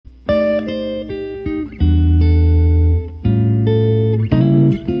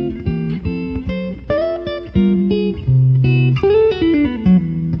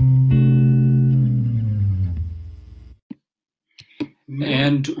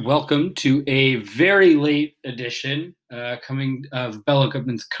Welcome to a very late edition coming of Bella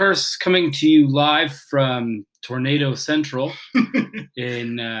Goodman's Curse, coming to you live from Tornado Central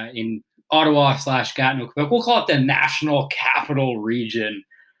in Ottawa/Gatineau, Quebec. We'll call it the National Capital Region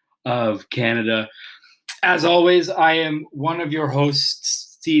of Canada. As always, I am one of your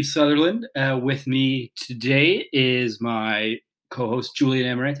hosts, Steve Sutherland. With me today is my co-host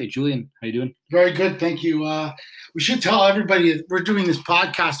Julian Amarante. Julian, how you doing? Very good, thank you. We should tell everybody that we're doing this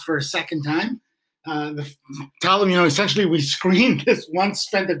podcast for a second time. Tell them, essentially we screened this once,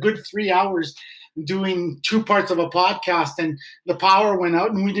 spent a good 3 hours doing two parts of a podcast, and the power went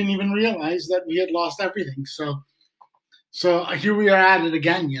out, and we didn't even realize that we had lost everything. So here we are at it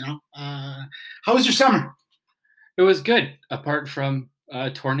again. How was your summer? It was good, apart from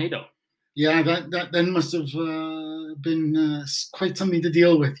tornado. Yeah, that then must have been quite something to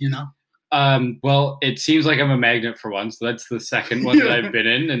deal with, Well, it seems like I'm a magnet for one, so that's the second one that I've been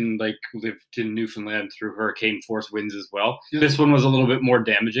in, and lived in Newfoundland through hurricane force winds as well. Yeah. This one was a little bit more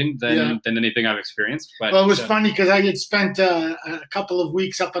damaging than anything I've experienced. But it was funny because I had spent a couple of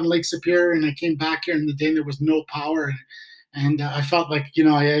weeks up on Lake Superior, and I came back here, and the day there was no power, and I felt like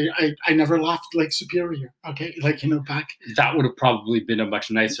I never left Lake Superior. Okay, back. That would have probably been a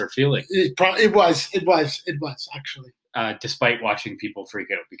much nicer feeling. It was actually. Despite watching people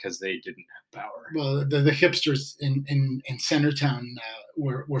freak out because they didn't have power. Well, the hipsters in Centertown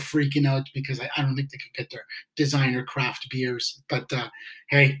were freaking out because I don't think they could get their designer craft beers. But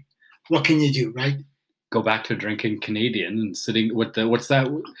hey, what can you do, right? Go back to drinking Canadian and sitting with what's that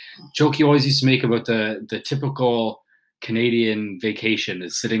joke you always used to make about the typical Canadian vacation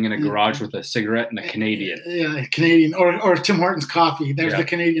is sitting in a garage with a cigarette and a Canadian. Yeah, Canadian or Tim Hortons coffee. There's the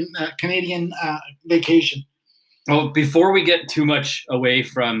Canadian vacation. Well, before we get too much away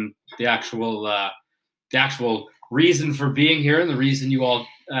from the actual reason for being here and the reason you all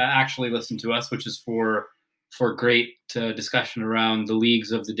actually listen to us, which is for great discussion around the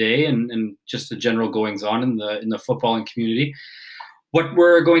leagues of the day and just the general goings on in the footballing community. What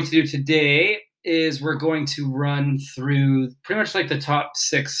we're going to do today is we're going to run through pretty much like the top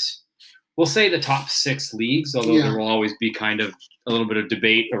six. We'll say the top six leagues, although there will always be kind of a little bit of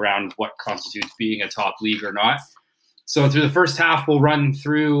debate around what constitutes being a top league or not. So through the first half, we'll run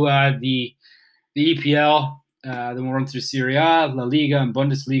through the EPL, then we'll run through Serie A, La Liga, and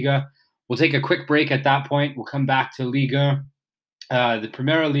Bundesliga. We'll take a quick break at that point. We'll come back to Liga, the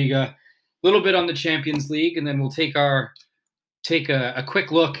Primera Liga, a little bit on the Champions League, and then we'll take a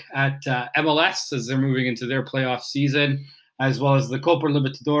quick look at MLS as they're moving into their playoff season, as well as the Copa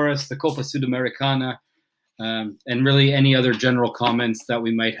Libertadores, the Copa Sudamericana, and really any other general comments that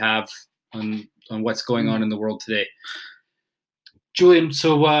we might have on what's going on in the world today. Julian,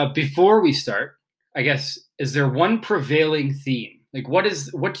 so before we start, I guess, is there one prevailing theme? What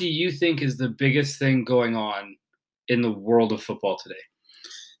do you think is the biggest thing going on in the world of football today?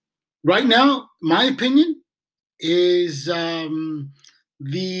 Right now, my opinion is the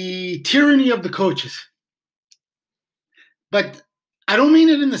tyranny of the coaches. But I don't mean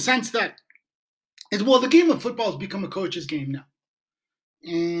it in the sense that the game of football has become a coach's game now.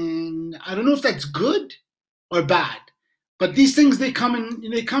 And I don't know if that's good or bad. But these things, they come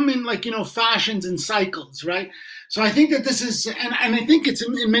in fashions and cycles, right? So I think that this is, and I think it's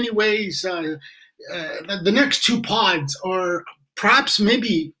in many ways, the next two pods, or perhaps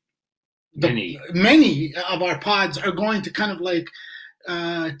maybe many of our pods, are going to kind of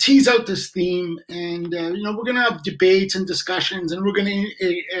tease out this theme, and we're going to have debates and discussions, and we're going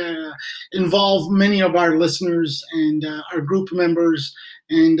to involve many of our listeners and our group members,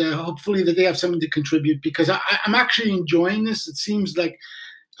 and hopefully that they have something to contribute, because I'm actually enjoying this. It seems like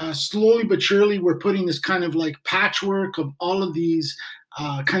slowly but surely we're putting this kind of patchwork of all of these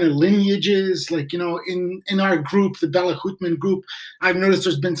kind of lineages, in our group, the Bella Hootman group. I've noticed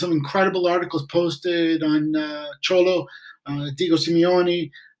there's been some incredible articles posted on Cholo, Diego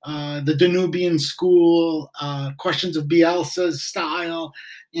Simeone, the Danubian school, questions of Bielsa's style.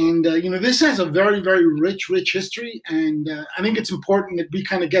 And, this has a very, very rich history. And I think it's important that we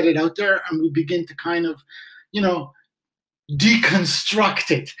kind of get it out there and we begin to kind of,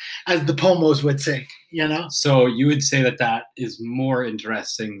 deconstruct it, as the Pomos would say, So you would say that is more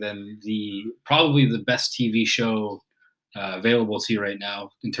interesting than probably the best TV show available to you right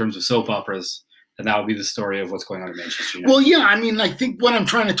now in terms of soap operas. And that would be the story of what's going on in Manchester United. Well, yeah, I think what I'm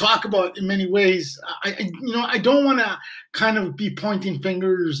trying to talk about in many ways, I don't want to kind of be pointing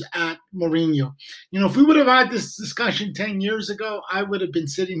fingers at Mourinho. If we would have had this discussion 10 years ago, I would have been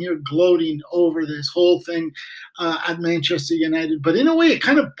sitting here gloating over this whole thing at Manchester United. But in a way, it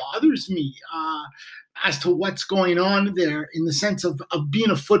kind of bothers me. as to what's going on there in the sense of being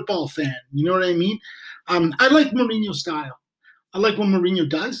a football fan. You know what I mean? I like Mourinho's style. I like what Mourinho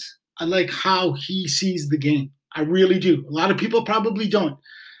does. I like how he sees the game. I really do. A lot of people probably don't.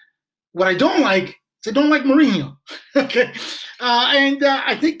 What I don't like is I don't like Mourinho. Okay, and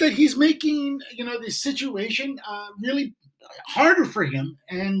I think that he's making this situation really harder for him.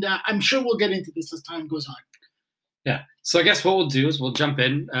 And I'm sure we'll get into this as time goes on. Yeah. So I guess what we'll do is we'll jump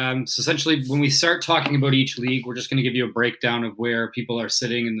in. So essentially, when we start talking about each league, we're just going to give you a breakdown of where people are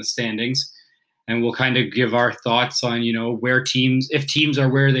sitting in the standings, and we'll kind of give our thoughts on where if teams are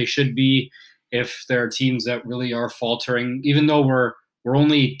where they should be, if there are teams that really are faltering. Even though we're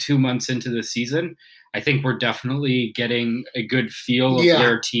only 2 months into the season, I think we're definitely getting a good feel of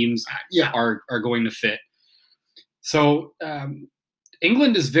where teams are going to fit. So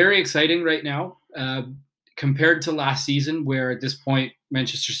England is very exciting right now. Compared to last season, where at this point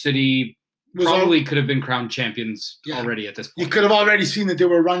Manchester City probably could have been crowned champions already at this point. You could have already seen that they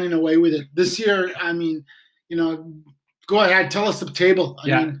were running away with it. This year, I mean, go ahead, tell us the table. I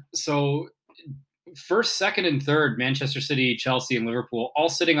mean, so first, second, and third, Manchester City, Chelsea, and Liverpool, all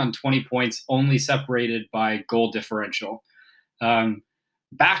sitting on 20 points, only separated by goal differential.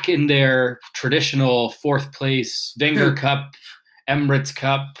 Back in their traditional fourth place, Wenger Cup, Emirates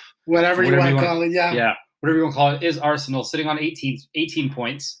Cup, whatever you want to call it, whatever you want to call it, is Arsenal sitting on 18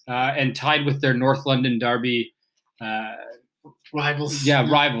 points and tied with their North London derby rivals.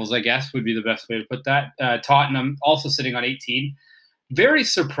 Rivals, I guess, would be the best way to put that. Tottenham also sitting on 18. Very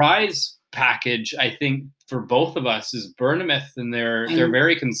surprise package, I think, for both of us is Bournemouth, and they're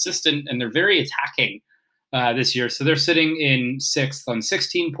very consistent and they're very attacking this year. So they're sitting in sixth on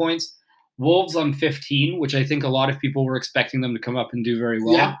 16 points. Wolves on 15, which I think a lot of people were expecting them to come up and do very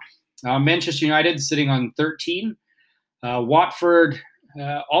well. Yeah. Manchester United sitting on 13. Watford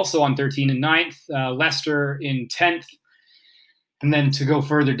also on 13 in 9th. Leicester in 10th. And then to go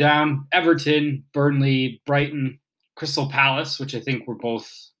further down, Everton, Burnley, Brighton, Crystal Palace, which I think we're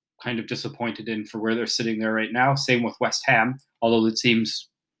both kind of disappointed in for where they're sitting there right now. Same with West Ham, although it seems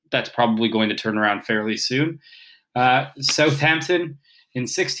that's probably going to turn around fairly soon. Southampton in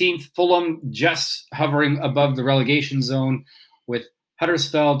 16th. Fulham just hovering above the relegation zone, with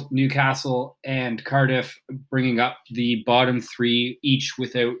Huddersfield, Newcastle, and Cardiff bringing up the bottom three, each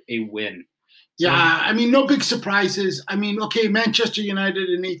without a win. Yeah, I mean, no big surprises. I mean, okay, Manchester United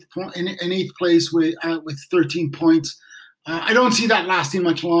in eighth place with 13 points. I don't see that lasting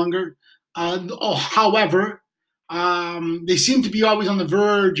much longer. However, they seem to be always on the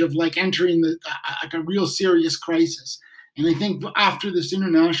verge of entering a real serious crisis. And I think after this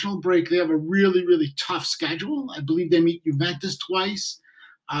international break, they have a really, really tough schedule. I believe they meet Juventus twice,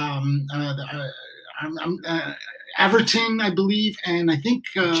 Everton, I believe, and I think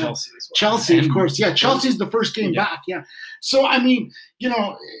Chelsea as well. Chelsea, of course. Yeah, Chelsea's the first game back. Yeah. So, I mean,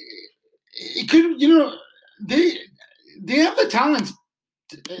 it could, they have the talent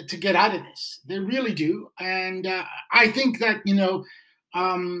to get out of this. They really do. And I think that,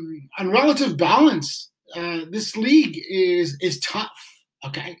 on relative balance, this league is tough.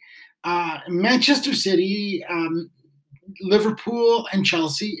 Okay, Manchester City, Liverpool, and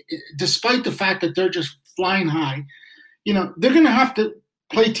Chelsea, despite the fact that they're just flying high, they're going to have to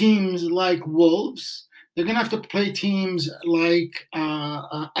play teams like Wolves. They're going to have to play teams like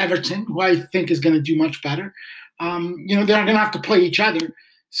Everton, who I think is going to do much better. They're going to have to play each other,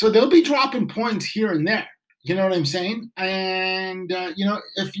 so they'll be dropping points here and there. You know what I'm saying? And,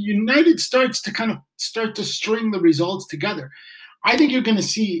 if United starts to string the results together, I think you're going to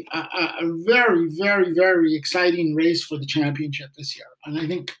see a very, very, very exciting race for the championship this year. And I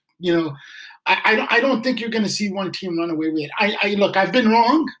think, I don't think you're going to see one team run away with it. Look, I've been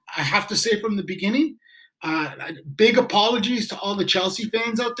wrong. I have to say from the beginning, big apologies to all the Chelsea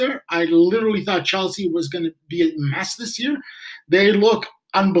fans out there. I literally thought Chelsea was going to be a mess this year. They look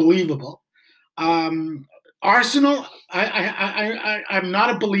unbelievable. Arsenal, I'm not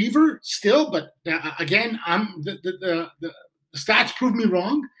a believer still, but again, the stats prove me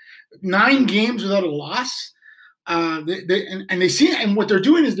wrong. 9 games without a loss. And what they're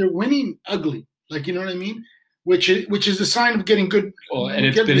doing is they're winning ugly. You know what I mean? Which is a sign of getting good. Well, and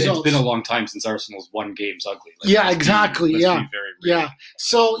it's been a long time since Arsenal's won games ugly. Exactly. Yeah.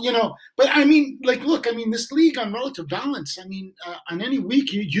 So but I mean, look, I mean, this league on relative balance. I mean, on any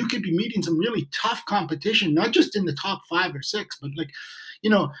week you could be meeting some really tough competition, not just in the top 5 or 6, but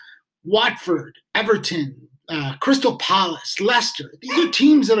Watford, Everton, Crystal Palace, Leicester. These are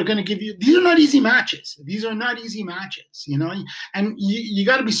teams that are going to give you. These are not easy matches. And you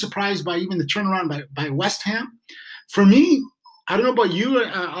got to be surprised by even the turnaround by West Ham. For me, I don't know about you.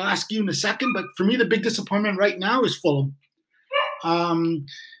 I'll ask you in a second, but for me, the big disappointment right now is Fulham.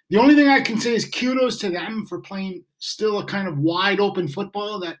 The only thing I can say is kudos to them for playing still a kind of wide open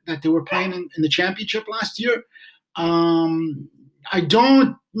football that they were playing in the championship last year. I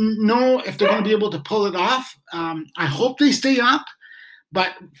don't know if they're going to be able to pull it off. I hope they stay up,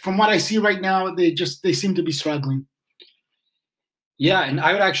 but from what I see right now, they seem to be struggling. Yeah, and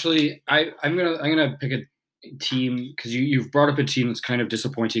I would actually, I'm gonna pick a team because you've brought up a team that's kind of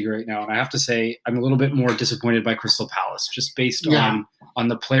disappointing right now, and I have to say I'm a little bit more disappointed by Crystal Palace just based on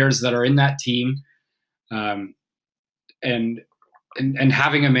the players that are in that team, and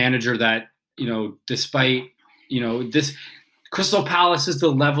having a manager that despite this. Crystal Palace is the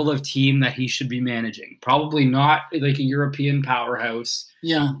level of team that he should be managing. Probably not like a European powerhouse.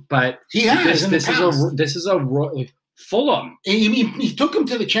 Yeah, but he has. This is a Fulham. He took him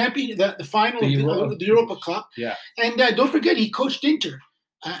to the the final of the Europa Cup. Yeah, and don't forget he coached Inter,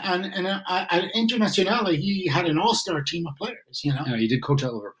 and at Internazionale he had an all-star team of players. No, he did coach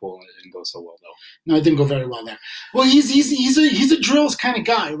at Liverpool, and it didn't go so well though. No, it didn't go very well there. Well, he's a drills kind of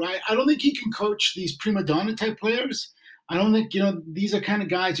guy, right? I don't think he can coach these prima donna type players. I don't think these are kind of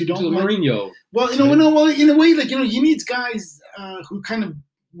guys who don't. Mourinho. Well, well, in a way, he needs guys who kind of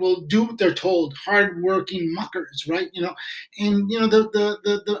will do what they're told, hard-working muckers, right? And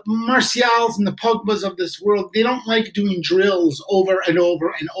the Martials and the Pogbas of this world, they don't like doing drills over and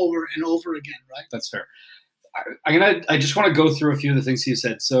over and over and over again, right? That's fair. I just want to go through a few of the things you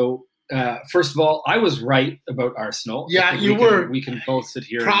said. So. First of all, I was right about Arsenal. Yeah, you were. We can both sit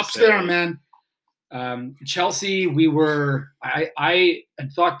here. Props there, man. Chelsea, I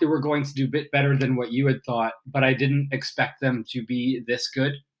had thought they were going to do a bit better than what you had thought, but I didn't expect them to be this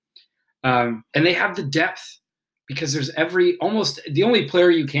good. And they have the depth because there's almost the only player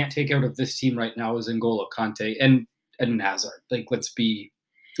you can't take out of this team right now is N'Golo Kante and Eden Hazard. Like, let's be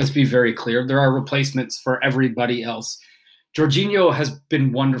very clear. There are replacements for everybody else. Jorginho has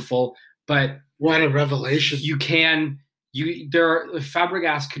been wonderful, but what a revelation!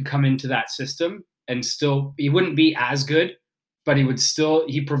 Fabregas could come into that system and still he wouldn't be as good, but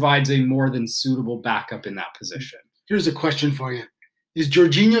he provides a more than suitable backup in that position. Here's a question for you: is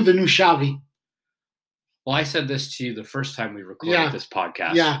Jorginho the new Xavi? Well, I said this to you the first time we recorded this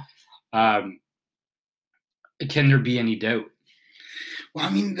podcast. Yeah. Can there be any doubt? Well, I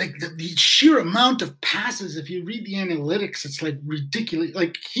mean, like the sheer amount of passes, if you read the analytics, it's like ridiculous.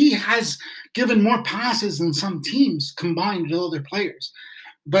 Like he has given more passes than some teams combined with all their players.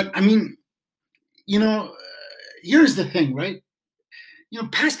 But I mean, here's the thing, right?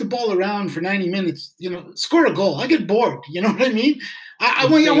 Pass the ball around for 90 minutes, score a goal. I get bored. You know what I mean? I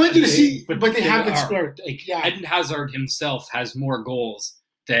want you to see, but they haven't scored. Eden Hazard himself has more goals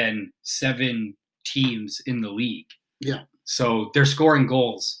than 7 teams in the league. Yeah. So they're scoring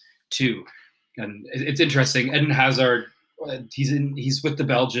goals too, and it's interesting. Eden Hazard, he's with the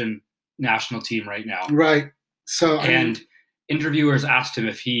Belgian national team right now, right? So interviewers asked him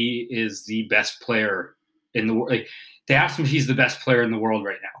if he is the best player in the world. Like, they asked him if he's the best player in the world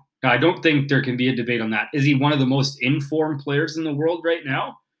right now. Now, I don't think there can be a debate on that. Is he one of the most informed players in the world right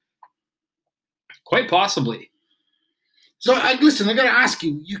now? Quite possibly. So, listen, I got to ask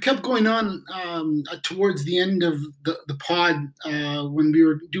you. You kept going on towards the end of the pod when we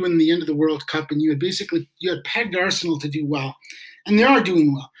were doing the end of the World Cup, and you had pegged Arsenal to do well, and they are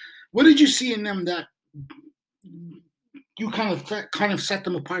doing well. What did you see in them that you kind of set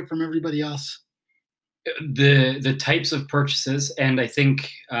them apart from everybody else? The types of purchases, and I think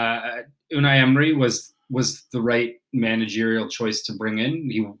Unai Emery was the right managerial choice to bring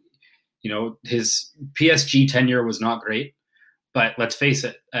in. His PSG tenure was not great, but let's face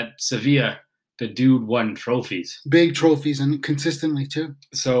it, at Sevilla, the dude won trophies. Big trophies, and consistently too.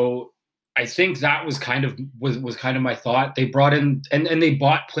 So I think that was kind of my thought. They brought in and they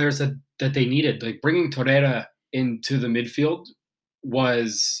bought players that they needed. Like bringing Torreira into the midfield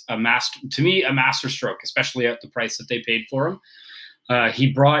was a masterstroke, especially at the price that they paid for him.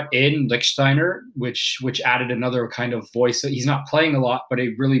 He brought in Lichtsteiner, which added another kind of voice. He's not playing a lot, but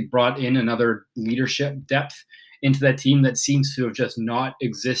he really brought in another leadership depth into that team that seems to have just not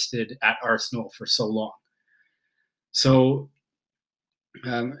existed at Arsenal for so long. So,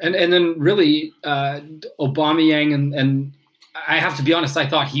 and then really Aubameyang and I have to be honest, I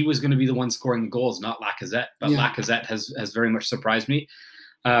thought he was going to be the one scoring the goals, not Lacazette. But Lacazette has very much surprised me.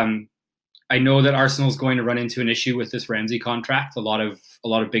 I know that Arsenal is going to run into an issue with this Ramsey contract. A lot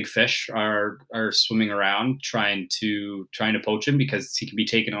of big fish are swimming around trying to poach him because he can be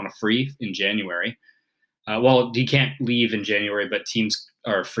taken on a free in January. Well, he can't leave in January, but teams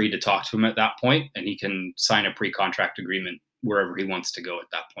are free to talk to him at that point, and he can sign a pre-contract agreement wherever he wants to go at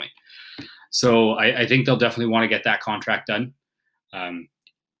that point. So I think they'll definitely want to get that contract done.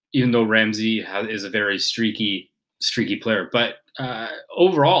 Even though Ramsey is a very streaky player. But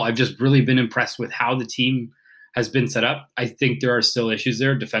overall, I've just really been impressed with how the team has been set up. I think there are still issues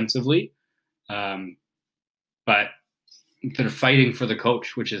there defensively. But they're fighting for the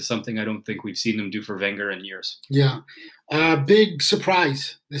coach, which is something I don't think we've seen them do for Wenger in years. Yeah. Big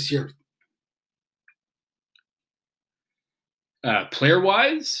surprise this year.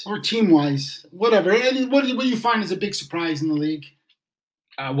 Player-wise? Or team-wise. Whatever. What do you find is a big surprise in the league?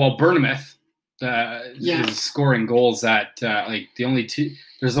 Well, Bournemouth is scoring goals at the only two.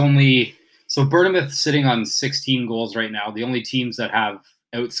 So Bournemouth sitting on 16 goals right now. The only teams that have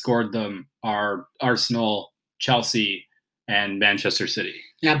outscored them are Arsenal, Chelsea, and Manchester City.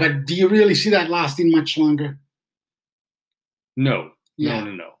 Yeah, but do you really see that lasting much longer? No.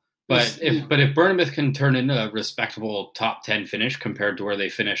 But if Bournemouth can turn in a respectable top 10 finish compared to where they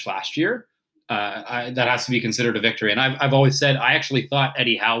finished last year, that has to be considered a victory. And I've always said I actually thought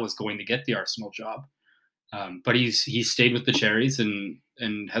Eddie Howe was going to get the Arsenal job, but he's stayed with the Cherries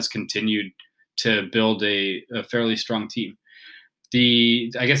and has continued to build a fairly strong team.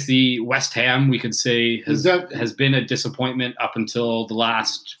 I guess the West Ham, we could say, has been a disappointment up until the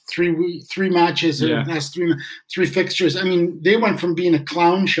last three matches, or last three fixtures. I mean, they went from being a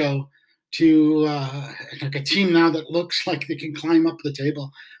clown show to like a team now that looks like they can climb up the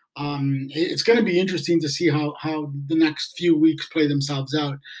table. It's going to be interesting to see how the next few weeks play themselves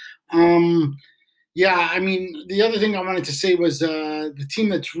out. I mean, the other thing I wanted to say was the team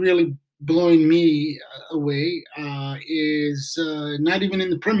that's really blowing me away is not even in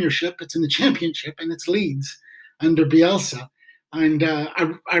the Premiership, it's in the Championship, and it's Leeds under Bielsa. And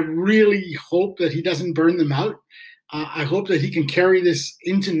I really hope that he doesn't burn them out. I hope that he can carry this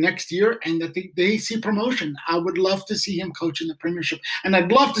into next year and that they see promotion. I would love to see him coach in the Premiership, and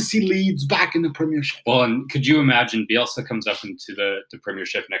I'd love to see Leeds back in the Premiership. Well, and could you imagine Bielsa comes up into the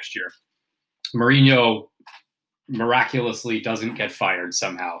Premiership next year? Mourinho miraculously doesn't get fired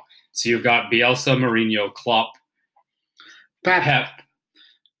somehow. So you've got Bielsa, Mourinho, Klopp, Pep,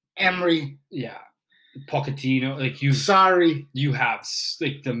 Emery, Pochettino. You have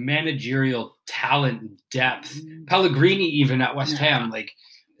like the managerial talent, depth. Pellegrini even at West Ham,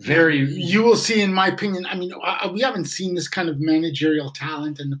 You will see, in my opinion. I mean, we haven't seen this kind of managerial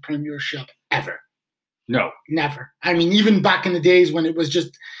talent in the Premiership ever. No, never. I mean, even back in the days when it was just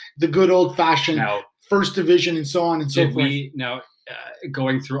the good old-fashioned First Division and so on and so forth.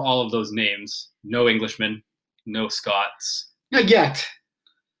 Going through all of those names, no Englishmen, no Scots. Not yet.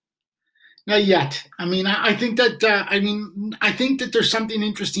 I mean, I think that there's something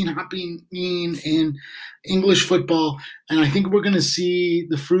interesting happening in English football, and I think we're going to see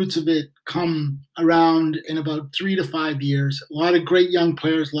the fruits of it come around in about 3 to 5 years. A lot of great young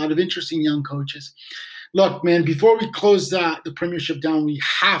players, a lot of interesting young coaches. Look, man, before we close the Premiership down, we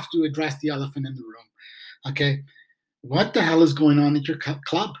have to address the elephant in the room. Okay? What the hell is going on at your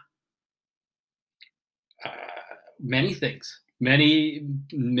club? Many things.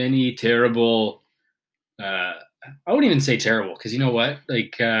 Many terrible. I wouldn't even say terrible, because you know what?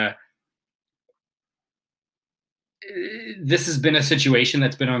 This has been a situation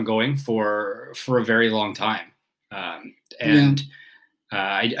that's been ongoing for a very long time, and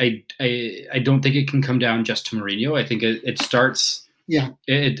I don't think it can come down just to Mourinho. I think it starts.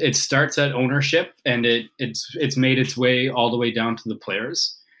 It starts at ownership, and it's made its way all the way down to the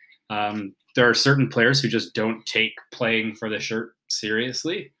players. There are certain players who just don't take playing for the shirt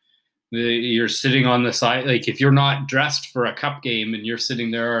seriously. You're sitting on the side, like if you're not dressed for a cup game and you're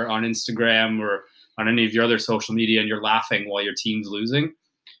sitting there on Instagram or on any of your other social media and you're laughing while your team's losing,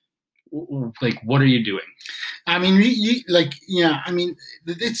 like what are you doing? I mean,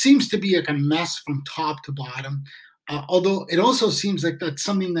 it seems to be like a mess from top to bottom. Although it also seems like that's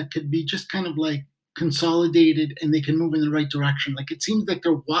something that could be just kind of like consolidated and they can move in the right direction. Like it seems like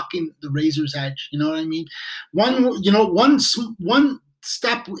they're walking the razor's edge. You know what I mean? One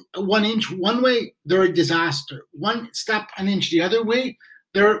step, 1 inch one way, they're a disaster. One step, an inch the other way,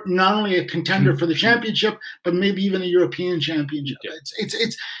 they're not only a contender for the championship, but maybe even a European championship. Yeah.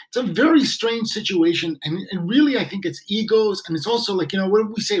 It's a very strange situation, and really I think it's egos, and it's also like, what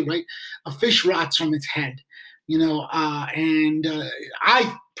do we say, right? A fish rots from its head.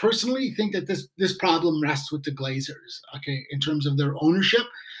 I personally think that this problem rests with the Glazers, okay, in terms of their ownership.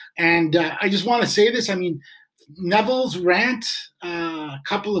 And I just want to say this. I mean, Neville's rant a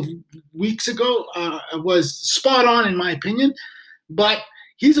couple of weeks ago was spot on, in my opinion, but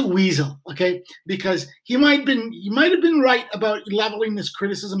he's a weasel, okay? Because he might have been right about leveling this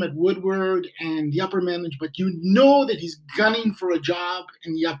criticism at Woodward and the upper management, but you know that he's gunning for a job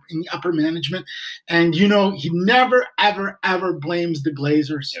in the upper management, and you know he never ever blames the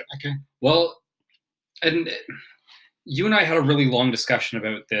Glazers. Yep. Okay. Well, and you and I had a really long discussion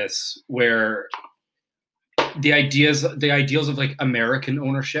about this, where the ideals of like American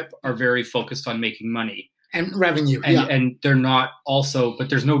ownership are very focused on making money and revenue, and they're not also, but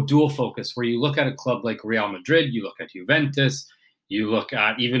there's no dual focus where you look at a club like Real Madrid, you look at Juventus, you look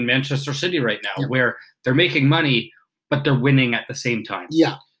at even Manchester City right now, where they're making money, but they're winning at the same time.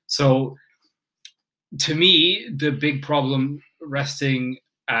 Yeah. So to me, the big problem resting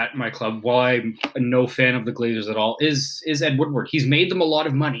at my club, while I'm no fan of the Glazers at all, is Ed Woodward. He's made them a lot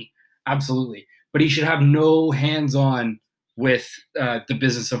of money, absolutely, but he should have no hands-on with the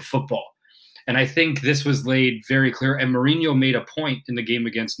business of football. And I think this was laid very clear. And Mourinho made a point in the game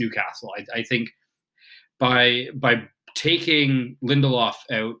against Newcastle. I think by taking Lindelof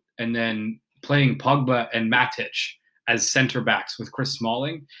out and then playing Pogba and Matic as center backs with Chris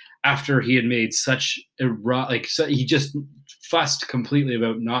Smalling, after he had made such he just fussed completely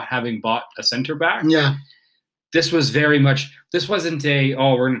about not having bought a center back. Yeah. This was very much, this wasn't we're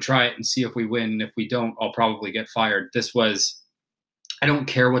going to try it and see if we win. If we don't, I'll probably get fired. This was, I don't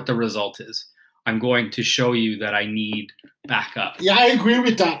care what the result is. I'm going to show you that I need backup. Yeah, I agree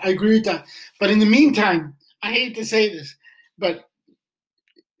with that. But in the meantime, I hate to say this, but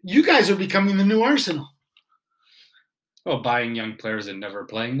you guys are becoming the new Arsenal. Oh, buying young players and never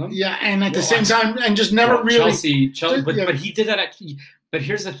playing them? Yeah, and at the same time, and just never really. Chelsea, but he did that. But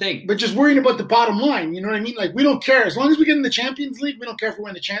here's the thing. But just worrying about the bottom line, you know what I mean? Like, we don't care. As long as we get in the Champions League, we don't care if we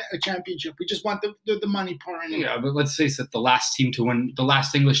win a championship. We just want the money pouring in. Yeah, but let's face it, the last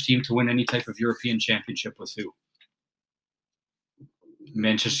English team to win any type of European championship was who?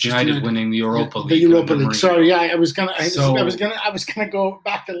 Manchester United winning the Europa League. The Europa League. Sorry, yeah, I was gonna go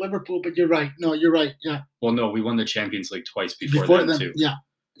back to Liverpool, but you're right. No, you're right. Yeah. Well, no, we won the Champions League twice before then too. Yeah.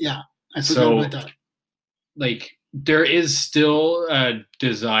 I forgot about that. Like, there is still a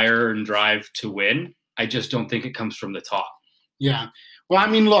desire and drive to win. I just don't think it comes from the top. Yeah. Well, I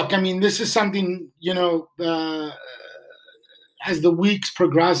mean, look, this is something, as the weeks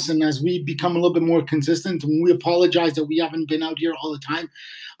progress and as we become a little bit more consistent, and we apologize that we haven't been out here all the time,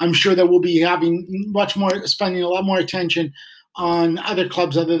 I'm sure that we'll be spending a lot more attention on other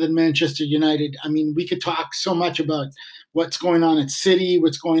clubs other than Manchester United. We could talk so much about what's going on at City,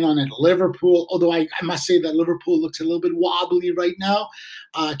 what's going on at Liverpool, although I must say that Liverpool looks a little bit wobbly right now.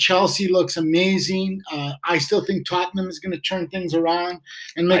 Chelsea looks amazing. I still think Tottenham is going to turn things around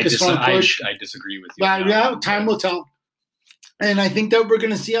and make a strong push. I disagree with you. But yeah, time will tell. And I think that we're going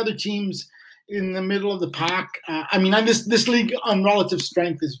to see other teams in the middle of the pack. This league on relative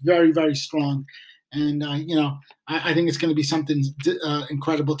strength is very, very strong. And, I think it's going to be something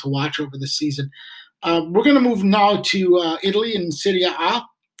incredible to watch over this season. We're going to move now to Italy and Serie A.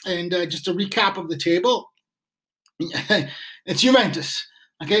 And just a recap of the table. It's Juventus.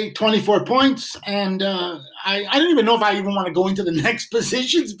 Okay, 24 points. And I don't even know if I even want to go into the next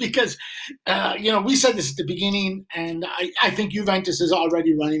positions because, we said this at the beginning, and I think Juventus is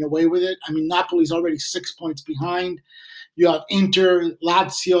already running away with it. Napoli's already 6 points behind. You have Inter,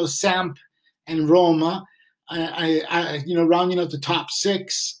 Lazio, Samp, and Roma. Rounding out the top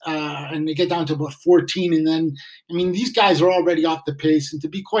six, and they get down to about 14. And then, these guys are already off the pace. And to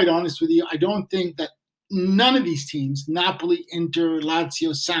be quite honest with you, I don't think that none of these teams, Napoli, Inter,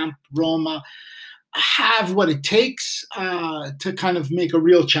 Lazio, Samp, Roma, have what it takes to kind of make a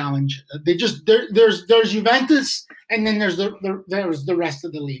real challenge. There's Juventus, and then there's the rest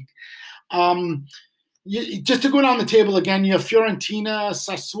of the league. Just to go down the table again, you have Fiorentina,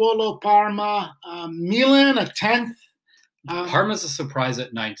 Sassuolo, Parma, Milan at 10th. Parma's a surprise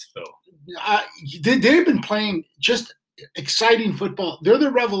at 9th, though. They've been playing just exciting football. They're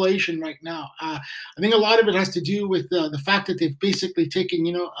the revelation right now. I think a lot of it has to do with the fact that they've basically taken,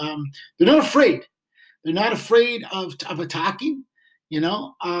 they're not afraid. They're not afraid of attacking,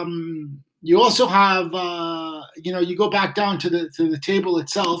 You also have, you go back down to the table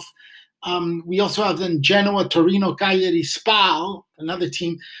itself. We also have then Genoa, Torino, Cagliari, Spal, another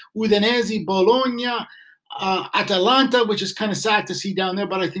team, Udinese, Bologna, Atalanta, which is kind of sad to see down there,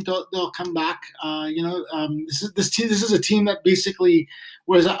 but I think they'll come back. This is a team that basically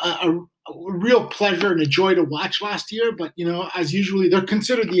was a real pleasure and a joy to watch last year. But as usually, they're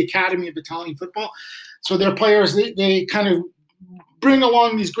considered the Academy of Italian football. So their players, they kind of bring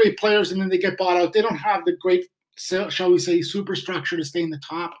along these great players, and then they get bought out. They don't have the great, shall we say, superstructure to stay in the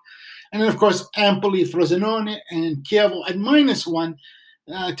top. And then, of course, Empoli, Frosinone, and Chievo at -1.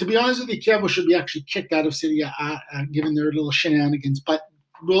 To be honest with you, Chievo should be actually kicked out of Serie A, given their little shenanigans. But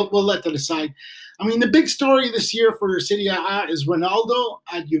we'll let that aside. I mean, the big story this year for Serie A is Ronaldo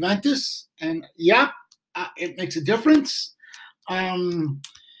at Juventus, and it makes a difference.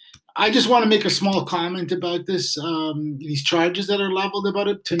 I just want to make a small comment about this. These charges that are leveled about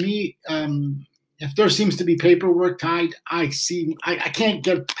it. To me, if there seems to be paperwork tied, I can't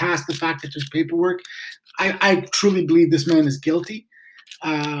get past the fact that there's paperwork. I truly believe this man is guilty.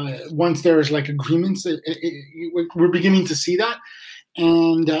 Once there is like agreements, we're beginning to see that.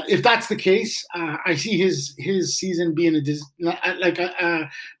 And if that's the case, I see his season being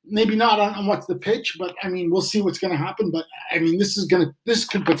maybe not on what's the pitch, but I mean we'll see what's going to happen. But I mean this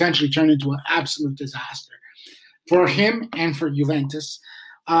could potentially turn into an absolute disaster for him and for Juventus.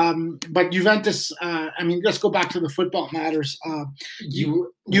 But Juventus, I mean, let's go back to the football matters.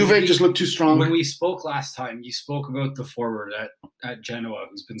 Juve just looked too strong. When we spoke last time, you spoke about the forward at Genoa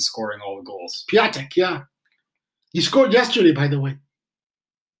who's been scoring all the goals. Piatek, yeah, he scored yesterday, by the way.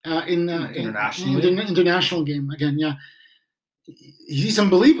 In the international game again, yeah, he's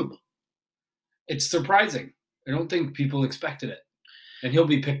unbelievable. It's surprising. I don't think people expected it, and he'll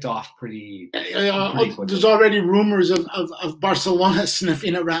be picked off pretty quickly. There's already rumors of Barcelona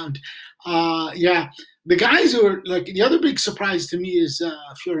sniffing around. The guys who are like the other big surprise to me is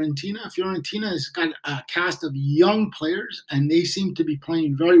Fiorentina. Fiorentina has got a cast of young players, and they seem to be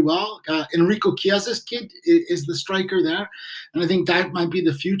playing very well. Enrico Chiesa's kid is the striker there, and I think that might be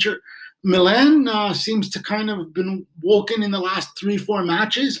the future. Milan seems to kind of been woken in the last 3-4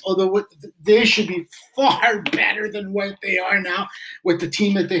 matches, although they should be far better than what they are now with the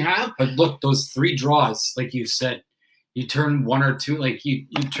team that they have. But look, those 3 draws, like you said, you turn 1 or 2, like you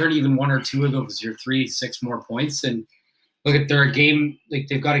turn even 1 or 2 of those, you're 3-6 more points. And look at their game, like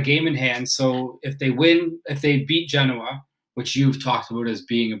they've got a game in hand. So if they win, if they beat Genoa, which you've talked about as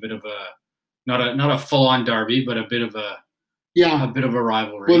being a bit of a not a full-on derby, but a bit of a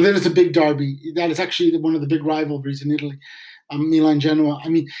rivalry. Well, then it's a big derby. That is actually one of the big rivalries in Italy. Milan Genoa. I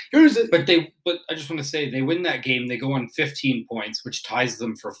mean, But I just want to say they win that game. They go on 15 points, which ties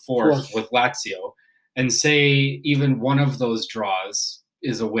them for fourth with Lazio. And say even one of those draws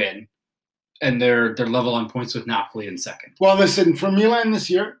is a win, and they're level on points with Napoli in second. Well, listen, for Milan this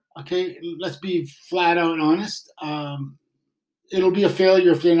year, okay, let's be flat out honest. It'll be a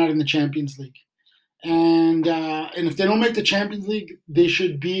failure if they're not in the Champions League, and if they don't make the Champions League, they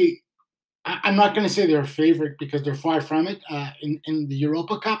should be. I'm not going to say they're a favorite because they're far from it in the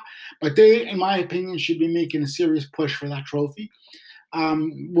Europa Cup, but they, in my opinion, should be making a serious push for that trophy.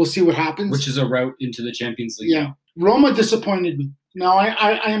 We'll see what happens. Which is a route into the Champions League. Yeah. Now. Roma disappointed me. Now,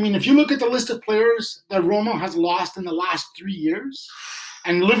 I mean, if you look at the list of players that Roma has lost in the last 3 years,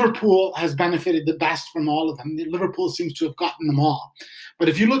 and Liverpool has benefited the best from all of them. Liverpool seems to have gotten them all. But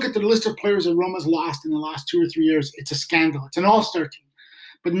if you look at the list of players that Roma's lost in the last 2 or 3 years, it's a scandal. It's an all-star team.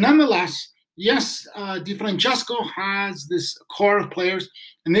 But nonetheless, yes, Di Francesco has this core of players,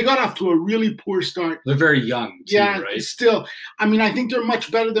 and they got off to a really poor start. They're very young, too, right? Still. I mean, I think they're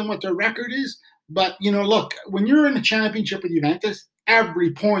much better than what their record is. But, look, when you're in a championship with Juventus,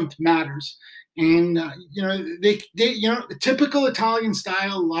 every point matters. And, they typical Italian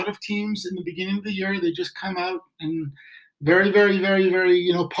style, a lot of teams in the beginning of the year, they just come out and very, very, very, very,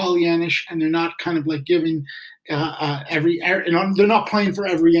 Pollyannish, and they're not kind of like giving they're not playing for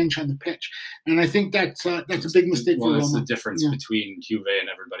every inch on the pitch. And I think that's a big mistake for Roma. Well, that's the difference between Juve and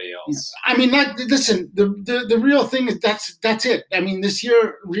everybody else. Yeah. I mean, listen, the real thing is that's it. I mean, this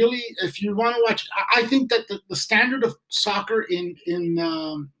year, really, if you want to watch, I think that the standard of soccer in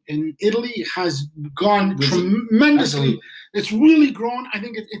Italy has gone tremendously. Absolutely. It's really grown. I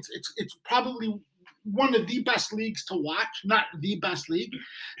think it's probably one of the best leagues to watch, not the best league.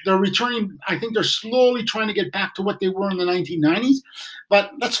 They're returning. I think they're slowly trying to get back to what they were in the 1990s. But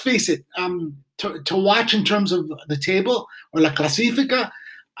let's face it, to watch in terms of the table or La Clasifica,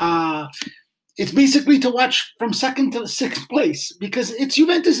 it's basically to watch from second to sixth place because it's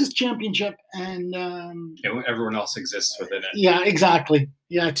Juventus's championship and everyone else exists within it. Yeah, exactly.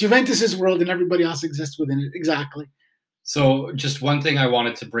 Yeah, it's Juventus's world and everybody else exists within it. Exactly. So just one thing I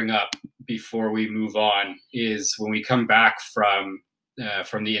wanted to bring up before we move on is when we come back from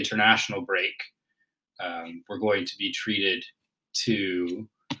the international break, we're going to be treated to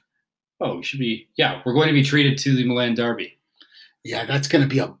we're going to be treated to the Milan Derby. Yeah, that's going to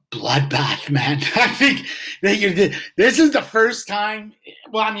be a bloodbath, man. I think that this is the first time.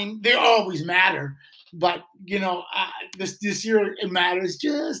 Well, I mean, they always matter, But this year it matters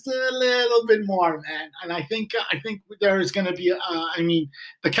just a little bit more, man. And I think there is going to be.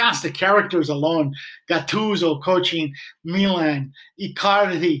 The cast of characters alone: Gattuso coaching Milan,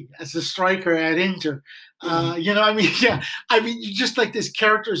 Icardi as the striker at Inter. Just like these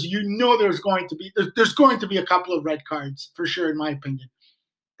characters, there's going to be a couple of red cards for sure, in my opinion.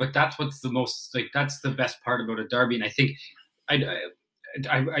 But that's what's the most that's the best part about a derby, and I think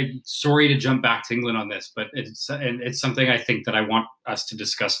I'm sorry to jump back to England on this, but it's something I think that I want us to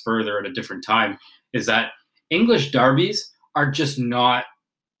discuss further at a different time, is that English derbies are just not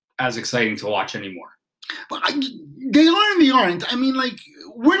as exciting to watch anymore. Well, they are and they aren't.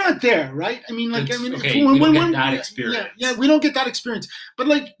 We're not there, right? We don't get that experience. Yeah, we don't get that experience. But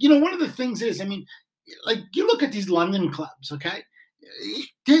one of the things is, you look at these London clubs, okay?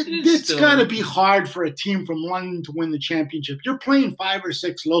 It's got to be hard for a team from London to win the championship. You're playing 5 or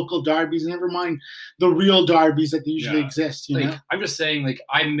 6 local derbies, never mind the real derbies that usually exist. You know? I'm just saying,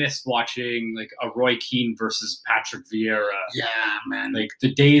 I miss watching a Roy Keane versus Patrick Vieira. Yeah, man.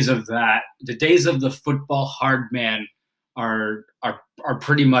 The days of that, the days of the football hard man are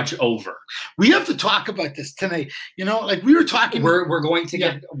pretty much over. We have to talk about this tonight. We were talking. We're going to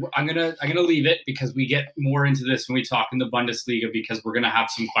get. I'm gonna leave it because we get more into this when we talk in the Bundesliga, because we're gonna have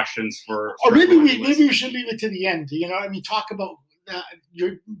some questions for. Or maybe we should leave it to the end. Talk about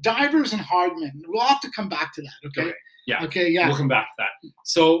your divers and hardmen. We'll have to come back to that. Okay. Yeah. Okay. Yeah. We'll come back to that.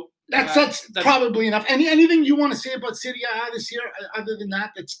 So that's probably enough. Anything you want to say about Serie A this year, other than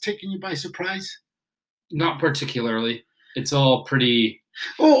that's taken you by surprise? Not particularly. It's all pretty.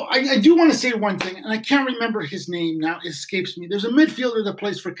 Oh, I do want to say one thing, and I can't remember his name now. It escapes me. There's a midfielder that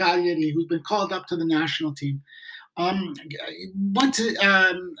plays for Cagliari who's been called up to the national team. I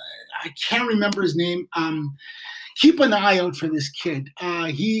can't remember his name. Keep an eye out for this kid.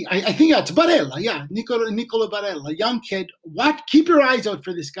 I think that's Barella. Yeah, Nicola Barella, a young kid. Keep your eyes out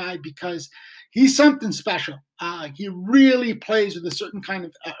for this guy, because he's something special. He really plays with a certain kind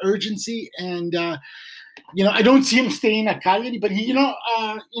of urgency, and I don't see him staying at Cagliari, but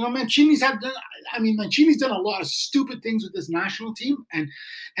Mancini's done a lot of stupid things with this national team, and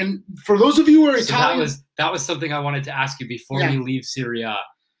for those of you who are Italian, that was something I wanted to ask you before we leave Serie A.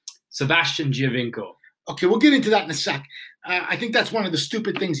 Sebastian Giovinco. Okay, we'll get into that in a sec. I think that's one of the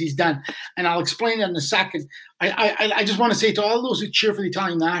stupid things he's done, and I'll explain that in a second. I just want to say to all those who cheer for the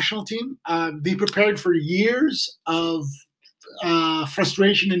Italian national team, be prepared for years of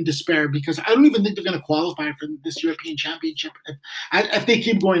frustration and despair, because I don't even think they're going to qualify for this European Championship if they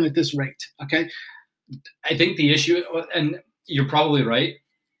keep going at this rate. Okay, I think the issue, and you're probably right,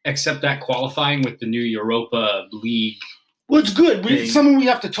 except that qualifying with the new Europa League. Well, it's good. It's something we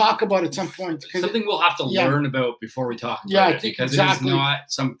have to talk about at some point. Something we'll have to learn about before we talk about it, because it is not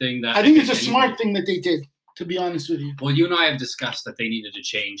something that I think it's a smart thing that they did, to be honest with you. Well, you and I have discussed that they needed to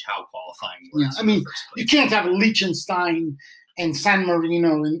change how qualifying works. Yeah, you can't have Liechtenstein and San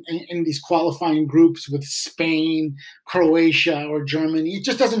Marino in these qualifying groups with Spain, Croatia, or Germany. It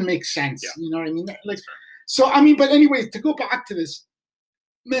just doesn't make sense. Yeah. You know what I mean? But anyways, to go back to this,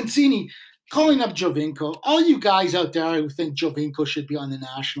 Mancini calling up Giovinco. All you guys out there who think Giovinco should be on the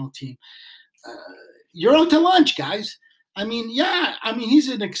national team, you're out to lunch, guys. He's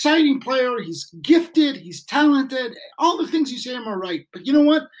an exciting player. He's gifted. He's talented. All the things you say him are right. But you know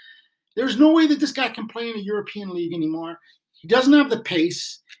what? There's no way that this guy can play in a European league anymore. He doesn't have the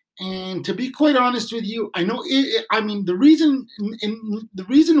pace. And to be quite honest with you, I know. The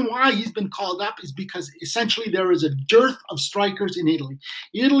reason why he's been called up is because essentially there is a dearth of strikers in Italy.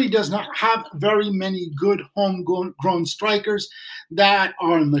 Italy does not have very many good homegrown strikers that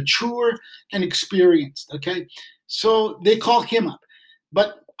are mature and experienced. Okay, so they call him up.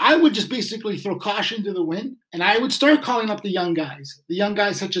 But I would just basically throw caution to the wind, and I would start calling up the young guys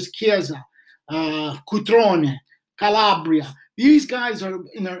such as Chiesa, Cutrone, Calabria. These guys are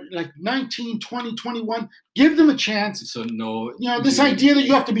in their 19, 20, 21. Give them a chance. So this idea that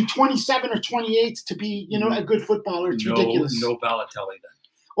you have to be 27 or 28 to be, a good footballer, it's ridiculous. No Balotelli then.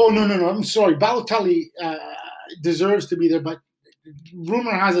 Oh, no. I'm sorry. Balotelli deserves to be there, but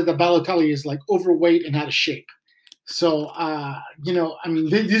rumor has it that Balotelli is overweight and out of shape. So,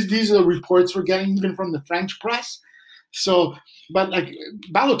 these are the reports we're getting even from the French press. So, but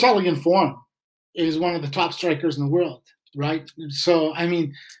Balotelli in form is one of the top strikers in the world. Right. So,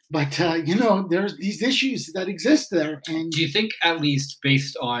 there's these issues that exist there. And do you think, at least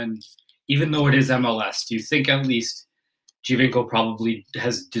based on, even though it is MLS, do you think at least Giovinco probably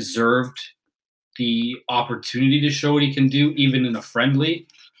has deserved the opportunity to show what he can do, even in a friendly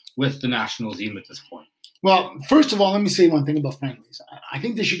with the national team at this point? Well, first of all, let me say one thing about friendlies. I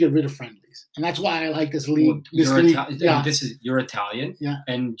think they should get rid of friendlies, and that's why I like this league. Yeah. You're Italian, yeah,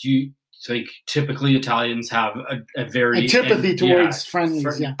 and like typically Italians have a very antipathy towards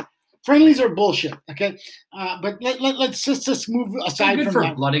friendlies. Yeah, friendlies are bullshit. Okay, but let's just move aside good from for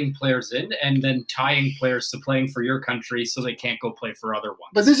that. blooding players in and then tying players to playing for your country so they can't go play for other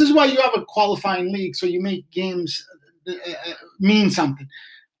ones. But this is why you have a qualifying league, so you make games mean something.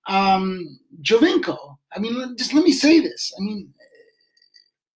 Jovinko, I mean, just let me say this. I mean,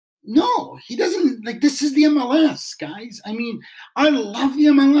 no, he doesn't. Like, this is the MLS, guys. I mean, I love the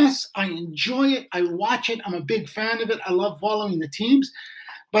MLS. I enjoy it. I watch it. I'm a big fan of it. I love following the teams.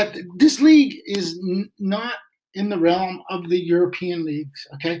 But this league is not in the realm of the European leagues,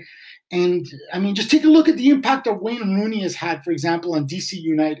 okay? And, I mean, just take a look at the impact that Wayne Rooney has had, for example, on DC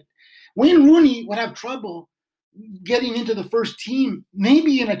United. Wayne Rooney would have trouble getting into the first team,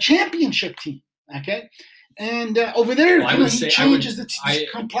 maybe in a championship team, okay? And over there, he changes the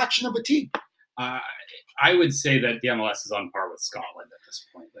complexion of a team. I would say that the MLS is on par with Scotland at this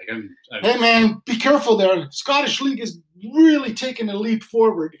point. Like, hey man, be careful there. Scottish League has really taken a leap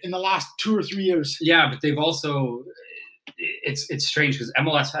forward in the last 2 or 3 years. Yeah, but they've also it's strange because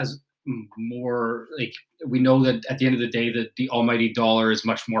MLS has more. Like, we know that at the end of the day, that the almighty dollar is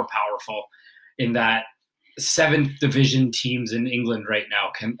much more powerful. In that 7th division teams in England right now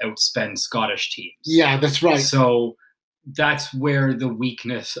can outspend Scottish teams. Yeah, that's right. So that's where the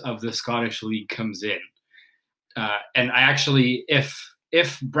weakness of the Scottish League comes in. And I actually, if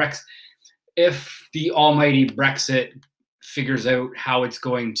the almighty Brexit figures out how it's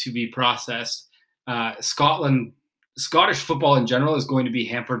going to be processed, Scottish football in general is going to be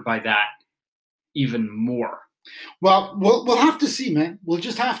hampered by that even more. Well, we'll have to see, man. We'll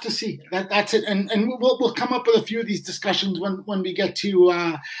just have to see. That's it, and we'll come up with a few of these discussions when we get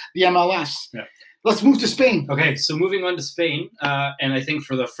to the MLS. Yeah. Let's move to Spain. Okay, so moving on to Spain, and I think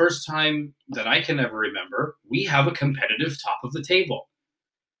for the first time that I can ever remember, we have a competitive top of the table.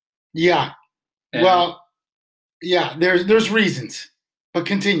 Yeah. Well, yeah. There's reasons, but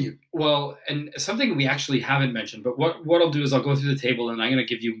continue. Well, and something we actually haven't mentioned, but what I'll do is I'll go through the table and I'm going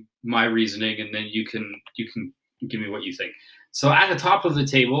to give you my reasoning, and then you can give me what you think. So at the top of the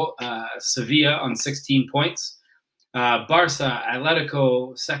table, Sevilla on 16 points, Barca,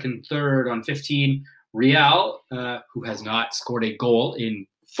 Atletico second, third on 15, Real, who has not scored a goal in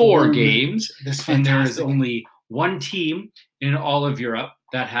 4 games, and there is only one team in all of Europe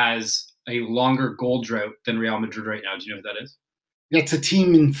that has a longer goal drought than Real Madrid right now. Do you know who that is? That's a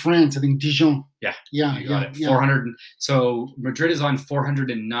team in France, I think Dijon. Yeah, you got it. 400. So Madrid is on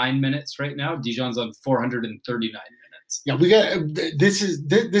 409 minutes right now. Dijon's on 439 minutes. Yeah, we got this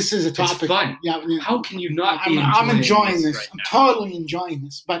is a topic. It's fun. Yeah, how can you not? I'm enjoying this. Right I'm now? Totally enjoying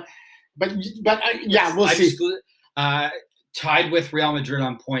this. But yeah, we'll see. Tied with Real Madrid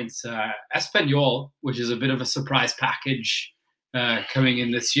on points, Espanyol, which is a bit of a surprise package coming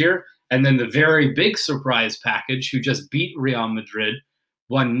in this year. And then the very big surprise package, who just beat Real Madrid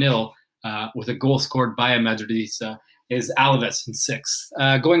 1-0 with a goal scored by a Madridista, is Alaves in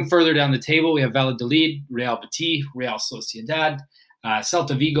 6th. Going further down the table, we have Valladolid, Real Betis, Real Sociedad,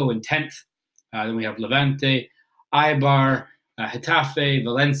 Celta Vigo in 10th. Then we have Levante, Eibar, Getafe,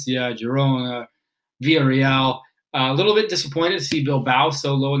 Valencia, Girona, Villarreal. A little bit disappointed to see Bilbao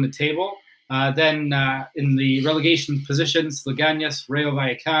so low in the table. Then in the relegation positions, Leganés, Rayo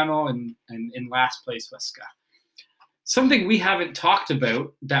Vallecano, and in last place, Huesca. Something we haven't talked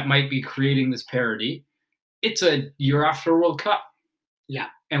about that might be creating this parity, it's a year after World Cup. Yeah.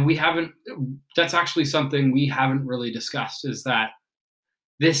 And that's actually something we haven't really discussed, is that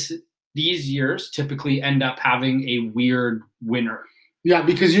these years typically end up having a weird winner. Yeah,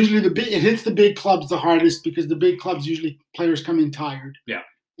 because usually it hits the big clubs the hardest, because the big clubs usually players come in tired. Yeah.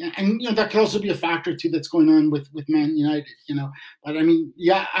 And that could also be a factor too that's going on with Man United, But I mean,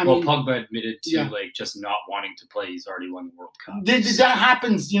 yeah, Pogba admitted to just not wanting to play. He's already won the World Cup. That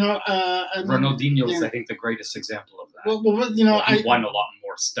happens, Ronaldinho's, I think, the greatest example of that. Well, he won a lot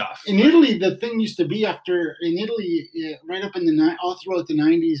more stuff. In Italy, the thing used to be right up in all throughout the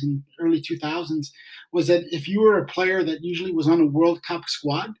 90s and early 2000s, was that if you were a player that usually was on a World Cup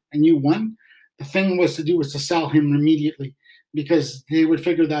squad and you won, the thing was to sell him immediately, because they would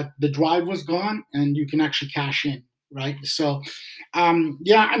figure that the drive was gone and you can actually cash in, right? So, I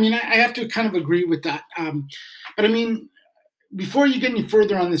have to kind of agree with that. But I mean, before you get any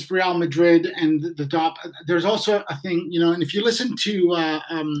further on this Real Madrid and the top, there's also a thing, and if you listen to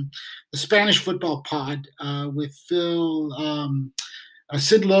the Spanish Football Pod with Phil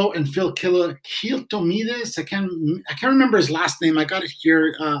Sid Lowe and Phil Kiltomides. I can't remember his last name. I got it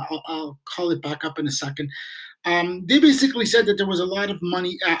here. I'll call it back up in a second. They basically said that there was a lot of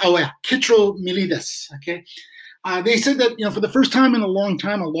money. Kitro Milides. Okay, they said that for the first time in a long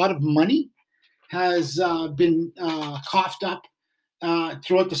time, a lot of money has been coughed up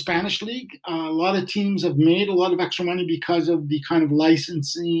throughout the Spanish league. A lot of teams have made a lot of extra money because of the kind of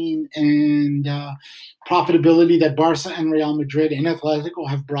licensing and profitability that Barca and Real Madrid and Atletico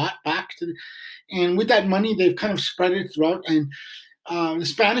have brought back and with that money, they've kind of spread it throughout. And the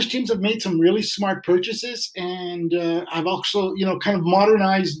Spanish teams have made some really smart purchases, and I've also, kind of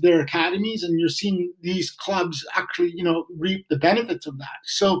modernized their academies, and you're seeing these clubs actually, reap the benefits of that.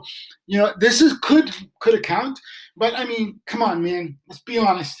 So, this could account, but I mean, come on, man, let's be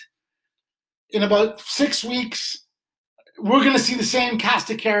honest. In about 6 weeks, we're going to see the same cast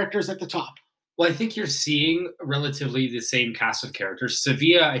of characters at the top. Well, I think you're seeing relatively the same cast of characters.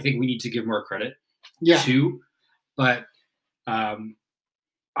 Sevilla, I think we need to give more credit to, but I'm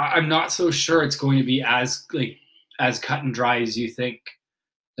not so sure it's going to be as cut and dry as you think.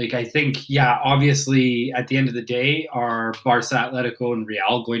 I think, obviously at the end of the day, are Barca, Atletico, and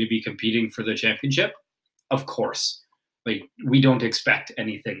Real going to be competing for the championship? Of course. We don't expect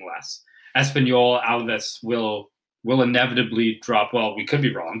anything less. Espanyol, Alaves will inevitably drop. Well, we could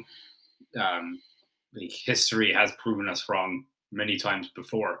be wrong. History has proven us wrong many times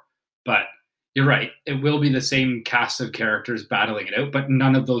before, but you're right. It will be the same cast of characters battling it out, but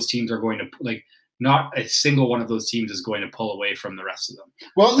none of those teams are going to not a single one of those teams is going to pull away from the rest of them.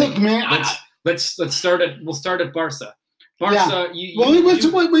 Well, look, man. We'll start at Barca. Barca.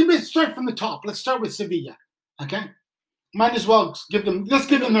 Let's start from the top. Let's start with Sevilla. Okay. Might as well let's give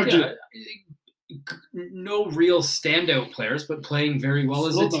them their due. No real standout players, but playing very well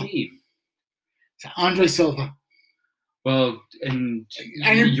as a team. Andre Silva. Well, and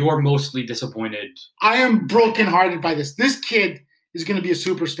you're mostly disappointed. I am brokenhearted by this. This kid is going to be a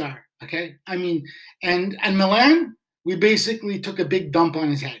superstar. Okay, I mean, and Milan, we basically took a big dump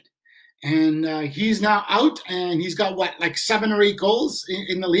on his head, and he's now out, and he's got 7 or 8 goals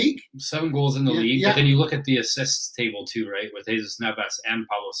in the league. 7 goals in the league, but then you look at the assists table too, right? With Jesus Neves and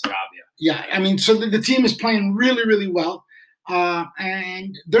Pablo Sarabia. Yeah, I mean, so the team is playing really, really well,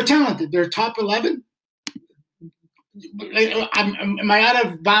 and they're talented. They're top 11. Am I out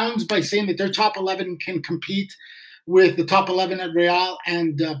of bounds by saying that their top 11 can compete with the top 11 at Real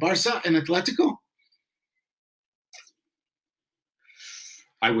and Barca and Atletico?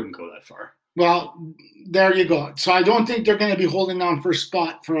 I wouldn't go that far. Well, there you go. So I don't think they're going to be holding down first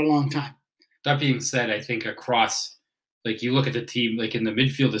spot for a long time. That being said, I think across, you look at the team, in the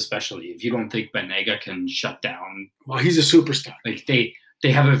midfield especially, if you don't think Banega can shut down. Well, he's a superstar.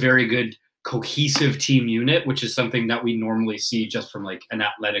 They have a very good cohesive team unit, which is something that we normally see just from an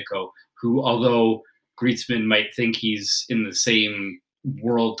Atletico, who, although Griezmann might think he's in the same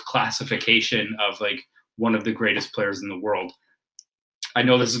world classification of one of the greatest players in the world. I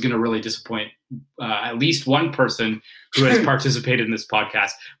know this is going to really disappoint at least one person who has participated in this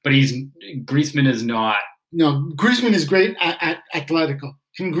podcast, but Griezmann is not. No, Griezmann is great at Atletico.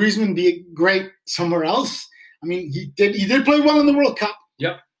 Can Griezmann be great somewhere else? I mean, he did play well in the World Cup.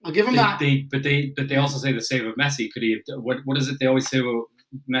 Yep. I'll give him that. But they also say the same of Messi. Could he? What is it they always say about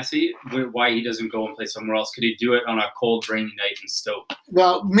Messi? Why he doesn't go and play somewhere else? Could he do it on a cold, rainy night in Stoke?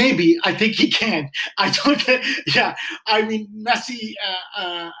 Well, maybe. I think he can. I don't. Yeah. I mean, Messi.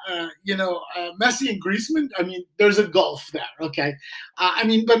 Messi and Griezmann. I mean, there's a gulf there. Okay. I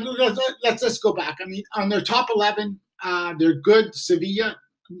mean, but let's go back. I mean, on their top 11, they're good. Sevilla,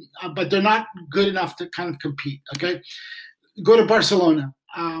 but they're not good enough to kind of compete. Okay. Go to Barcelona.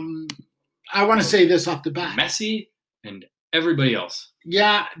 I want to say this off the bat. Messi and everybody else.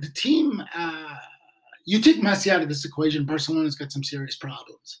 Yeah, the team, you take Messi out of this equation, Barcelona's got some serious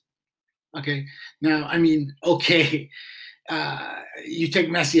problems. Okay. Now, I mean, okay, you take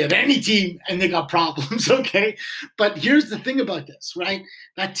Messi out of any team and they got problems, okay? But here's the thing about this, right?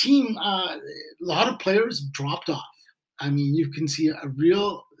 That team, a lot of players dropped off. I mean, you can see a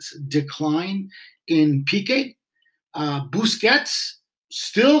real decline in Piqué. Busquets,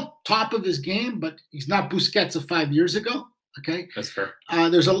 still top of his game, but he's not Busquets of 5 years ago. Okay, that's fair.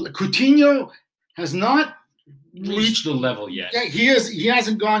 Coutinho has not reached the level yet. Yeah, he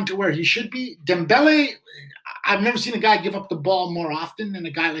hasn't gone to where he should be. Dembele, I've never seen a guy give up the ball more often than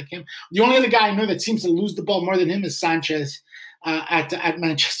a guy like him. The only other guy I know that seems to lose the ball more than him is Sanchez at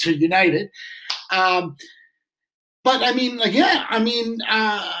Manchester United. But I mean,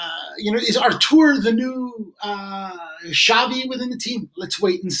 is Artur the new Xavi within the team? Let's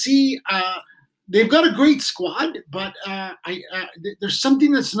wait and see. they've got a great squad, but there's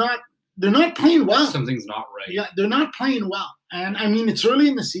something that's not. They're not playing well. Something's not right. Yeah, they're not playing well, and I mean it's early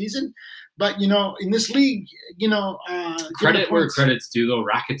in the season, but in this league, credit where credit's due. Though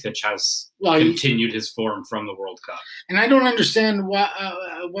Rakitic has continued his form from the World Cup, and I don't understand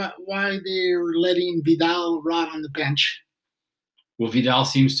why they're letting Vidal rot on the bench. Well, Vidal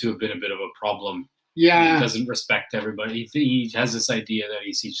seems to have been a bit of a problem. Yeah, he doesn't respect everybody. He has this idea that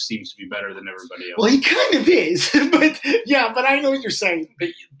he seems to be better than everybody else. Well, he kind of is, but I know what you're saying.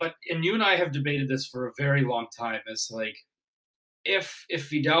 But you and I have debated this for a very long time. As like, if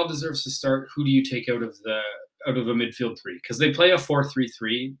Vidal deserves to start, who do you take out of a midfield three? Because they play a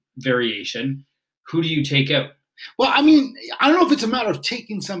 4-3-3 variation. Who do you take out? Well, I mean, I don't know if it's a matter of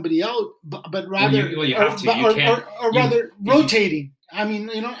taking somebody out, but rather, you have to. Or rather rotating. I mean,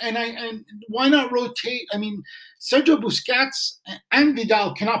 and why not rotate? I mean, Sergio Busquets and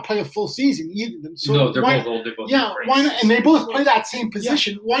Vidal cannot play a full season either of them. So no, they're both old. They both why not? And they both play that same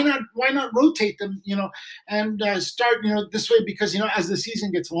position. Yeah. Why not rotate them? And start this way because as the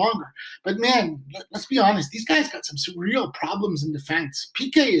season gets longer. But man, let's be honest. These guys got some real problems in defense.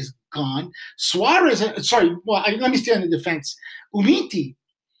 Piqué is gone. Suarez. Let me stay on the defense. Umtiti.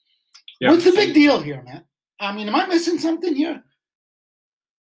 Yeah, what's the big deal here, man? I mean, am I missing something here?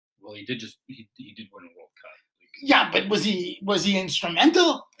 Well, he did win a World Cup. Yeah, but was he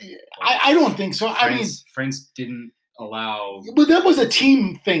instrumental? I don't think so. France didn't allow. But that was a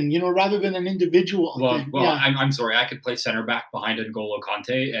team thing, rather than an individual. Well, yeah. I'm sorry. I could play center back behind N'Golo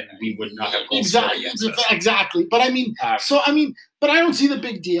Kanté, and we would not have goals. Exactly. But I mean, but I don't see the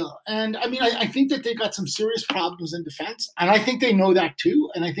big deal. And I mean, I think that they got some serious problems in defense, and I think they know that too.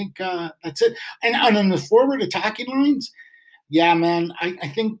 And I think that's it. And on the forward attacking lines. Yeah, man, I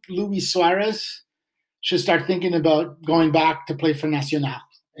think Luis Suarez should start thinking about going back to play for Nacional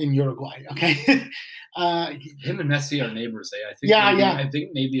in Uruguay, okay? Him and Messi are neighbors, eh? I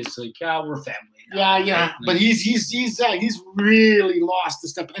think maybe it's like, we're family now. Yeah. Right? But he's really lost the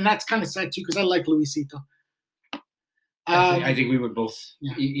step. And that's kind of sad, too, because I like Luisito. I think we would both,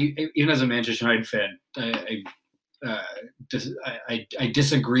 even as a Manchester United fan, I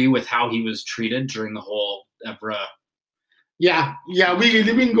disagree with how he was treated during the whole Evra. Yeah, we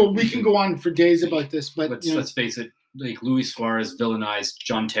can go on for days about this, but let's face it. Like Luis Suarez villainized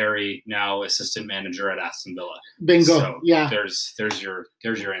John Terry, now assistant manager at Aston Villa. Bingo. So yeah, there's your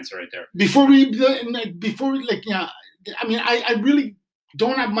answer right there. Before we I mean, I really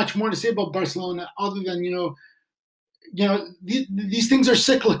don't have much more to say about Barcelona other than these things are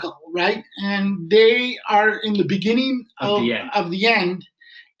cyclical, right? And they are in the beginning of the end.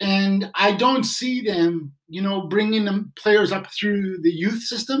 And I don't see them, bringing them players up through the youth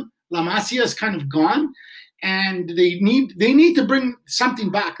system. La Masia is kind of gone, and they need to bring something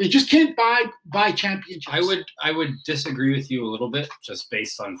back. They just can't buy championships. I would disagree with you a little bit, just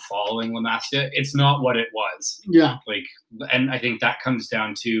based on following La Masia. It's not what it was. Yeah. And I think that comes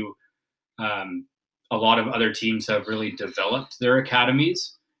down to a lot of other teams have really developed their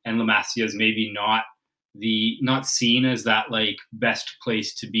academies, and La Masia is maybe not seen as that best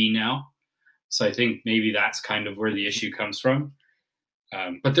place to be now. So I think maybe that's kind of where the issue comes from.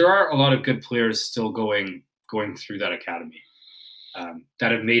 But there are a lot of good players still going through that academy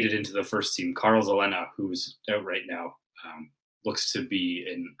that have made it into the first team. Carlos Elena, who's out right now, looks to be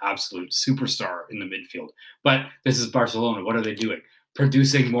an absolute superstar in the midfield. But this is Barcelona. What are they doing?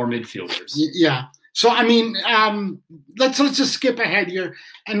 Producing more midfielders. Yeah. So, I mean, let's just skip ahead here.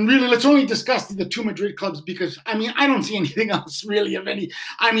 And really, let's only discuss the two Madrid clubs because, I mean, I don't see anything else really of any.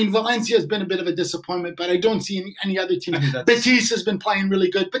 I mean, Valencia has been a bit of a disappointment, but I don't see any other team. Betis has been playing really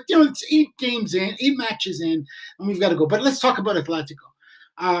good. But, it's 8 matches in, and we've got to go. But let's talk about Atletico.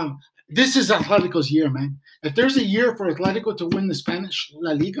 This is Atletico's year, man. If there's a year for Atletico to win the Spanish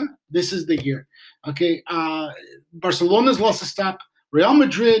La Liga, this is the year. Okay, Barcelona's lost a step. Real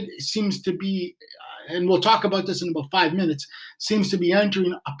Madrid seems to be, and we'll talk about this in about 5 minutes, seems to be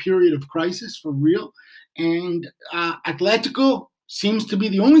entering a period of crisis for real. And Atletico seems to be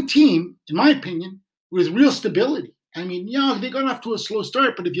the only team, in my opinion, with real stability. I mean, they got off to a slow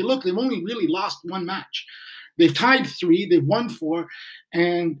start, but if you look, they've only really lost 1 match. They've tied 3, they've won 4,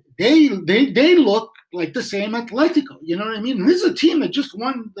 and they look like the same Atletico. You know what I mean? And this is a team that just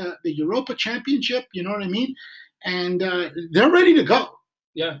won the Europa Championship. You know what I mean? And they're ready to go.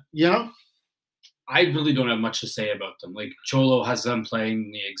 Yeah. I really don't have much to say about them. Cholo has them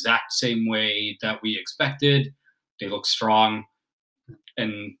playing the exact same way that we expected. They look strong,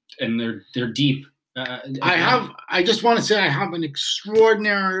 and they're deep. I just want to say I have an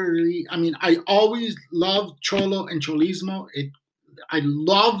extraordinarily. I mean, I always loved Cholo and Cholismo. I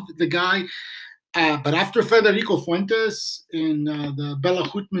loved the guy. But after Federico Fuentes in the Bella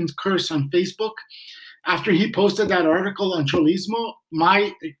Hootman's curse on Facebook, after he posted that article on Cholismo,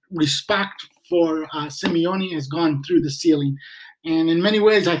 my respect for Simeone has gone through the ceiling. And in many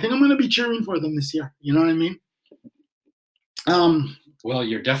ways, I think I'm going to be cheering for them this year. You know what I mean? Well,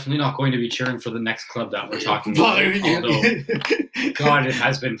 you're definitely not going to be cheering for the next club that we're talking about. Although, God, it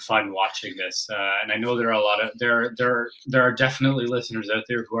has been fun watching this, and I know there are a lot of there are definitely listeners out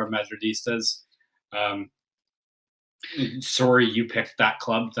there who are Madridistas. Sorry, you picked that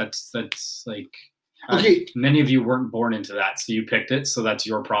club. That's like okay. Many of you weren't born into that, so you picked it. So that's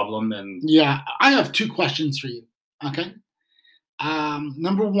your problem. And yeah, I have two questions for you. Okay,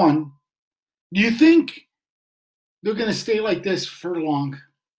 number one, do you think they're going to stay like this for long?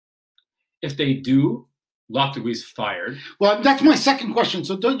 If they do, Lopetegui's fired. Well, that's my second question.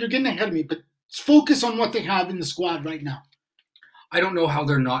 So you're getting ahead of me, but focus on what they have in the squad right now. I don't know how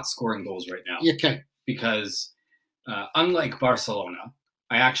they're not scoring goals right now. Okay. Because unlike Barcelona,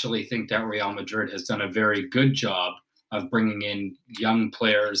 I actually think that Real Madrid has done a very good job of bringing in young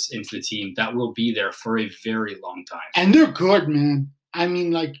players into the team that will be there for a very long time. And they're good, man. I mean,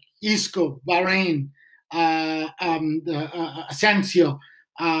 like Isco, Varane, Asensio.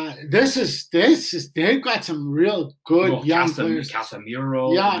 This is they've got some real good young players.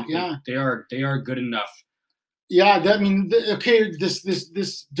 Casemiro. Yeah. They are good enough. Yeah, I mean,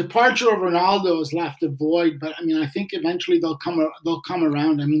 this departure of Ronaldo has left a void, but I mean, I think eventually they'll come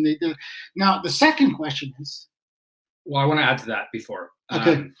around. I mean, they did. Now, the second question is. Well, I want to add to that before.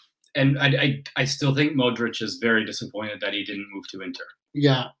 Okay. And I still think Modric is very disappointed that he didn't move to Inter.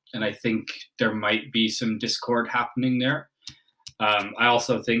 Yeah. And I think there might be some discord happening there. I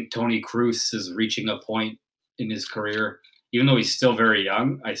also think Toni Kroos is reaching a point in his career, even though he's still very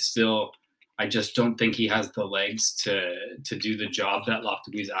young. I just don't think he has the legs to do the job that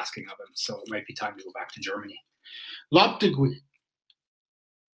Lopetegui is asking of him. So it might be time to go back to Germany. Lopetegui.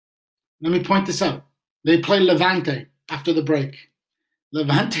 Let me point this out. They play Levante after the break.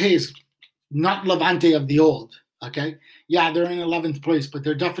 Levante is not Levante of the old. Okay. Yeah, they're in 11th place, but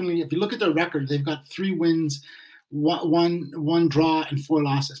they're definitely, if you look at their record, they've got 3 wins, one draw, and 4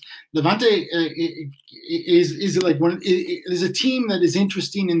 losses. Levante is like is a team that is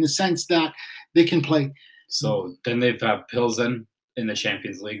interesting in the sense that they can play. So then they've got Pilsen in the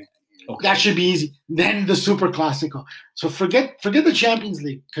Champions League. Okay. That should be easy. Then the Super Clásico. So forget the Champions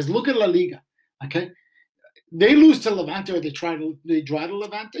League, because look at La Liga. Okay, they lose to Levante or they draw to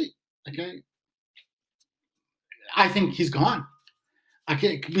Levante. Okay, I think he's gone.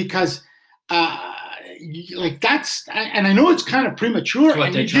 Okay, because like that's, and I know it's kind of premature.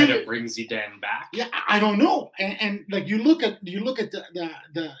 But they try to bring Zidane back. Yeah, I don't know. And like you look at the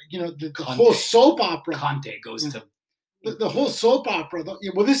whole soap opera. Conte goes to the whole soap opera.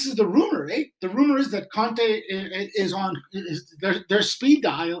 Well, this is the rumor, eh? The rumor is that Conte is on their speed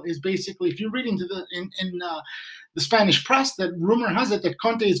dial is basically, if you're reading in the Spanish press, that rumor has it that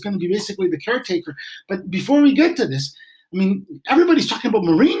Conte is going to be basically the caretaker. But before we get to this, I mean, everybody's talking about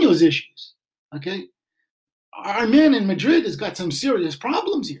Mourinho's issues. Okay, our man in Madrid has got some serious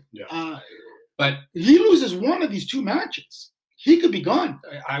problems here. Yeah. But he loses one of these 2 matches, he could be gone.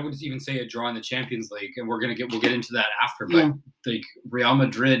 I would even say a draw in the Champions League, and we'll get into that after. But like Real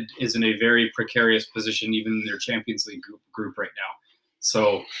Madrid is in a very precarious position, even in their Champions League group right now.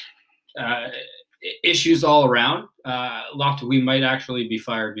 So issues all around. Lopetegui might actually be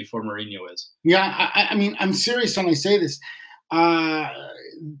fired before Mourinho is. Yeah, I mean, I'm serious when I say this.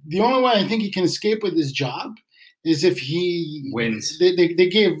 The only way I think he can escape with his job is if he wins. They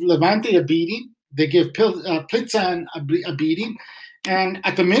give Levante a beating. They give Plitzan a beating, and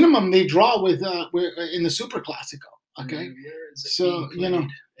at the minimum they draw with in the Super Clásico. Okay, so and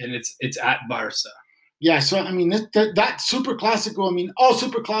it's at Barca. Yeah, so I mean that Super Clásico. I mean, all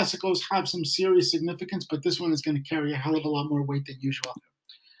Super Clásicos have some serious significance, but this one is going to carry a hell of a lot more weight than usual.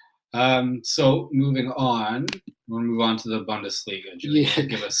 So moving on, we'll move on to the Bundesliga. Julie,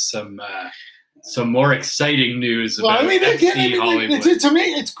 give us some more exciting news about FC Hollywood. To me,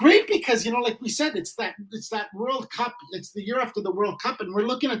 it's great because, like we said, it's that World Cup. It's the year after the World Cup, and we're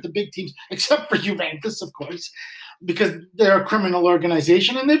looking at the big teams, except for Juventus, of course, because they're a criminal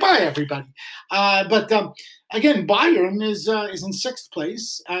organization and they buy everybody. But again, Bayern is in 6th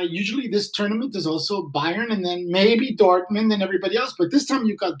place. Usually this tournament is also Bayern and then maybe Dortmund and everybody else. But this time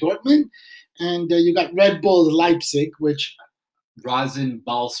you've got Dortmund and you got Red Bull Leipzig, which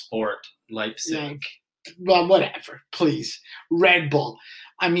Rasenballsport Leipzig. Well, whatever, please. Red Bull.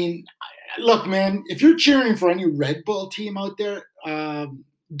 I mean, look, man, if you're cheering for any Red Bull team out there,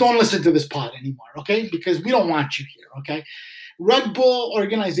 don't listen to this pod anymore, okay? Because we don't want you here, okay? Red Bull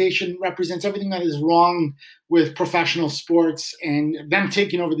organization represents everything that is wrong with professional sports and them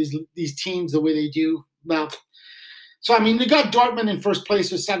taking over these teams the way they do. Well, so, I mean, they got Dortmund in first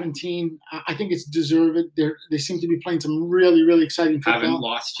place with 17. I think it's deserved. They seem to be playing some really, really exciting football. Haven't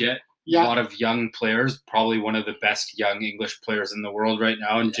lost yet. Yeah. A lot of young players, probably one of the best young English players in the world right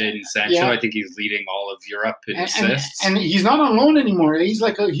now, and Jadon Sancho. Yeah. I think he's leading all of Europe in assists. And he's not on loan anymore. He's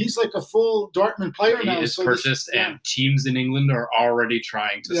like a full Dortmund player now. He is purchased, and teams in England are already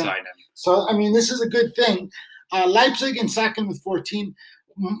trying to sign him. So, I mean, this is a good thing. Leipzig in second with 14.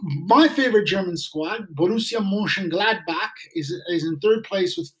 My favorite German squad, Borussia Mönchengladbach, is in third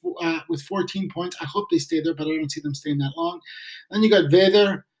place with 14 points. I hope they stay there, but I don't see them staying that long. Then you got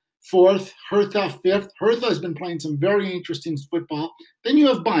Werder fourth, Hertha fifth. Hertha has been playing some very interesting football. Then you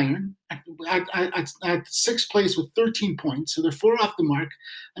have Bayern at sixth place with 13 points, so they're 4 off the mark.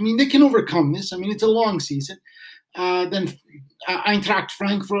 I mean, they can overcome this. I mean, it's a long season. Then Eintracht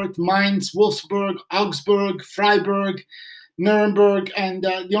Frankfurt, Mainz, Wolfsburg, Augsburg, Freiburg, Nuremberg, and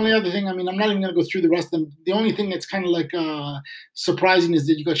the only other thing, I mean, I'm not even going to go through the rest of them. The only thing that's kind of like surprising is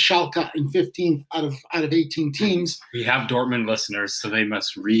that you got Schalke in 15th out of 18 teams. We have Dortmund listeners, so they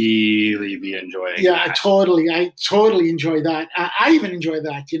must really be enjoying. Yeah, that. I totally enjoy that. I even enjoy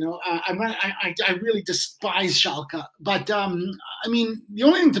that. You know, I really despise Schalke, but I mean, the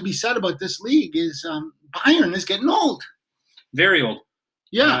only thing to be said about this league is Bayern is getting old. Very old.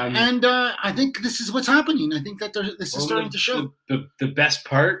 Yeah, and I think this is what's happening. I think that this is starting to show. The best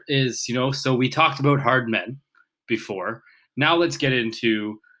part is, you know, so we talked about hard men before. Now let's get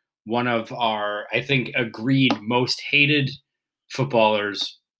into one of our, I think, agreed most hated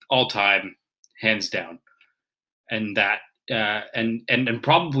footballers all time, hands down. And that, and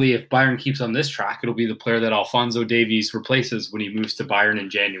probably if Bayern keeps on this track, it'll be the player that Alphonso Davies replaces when he moves to Bayern in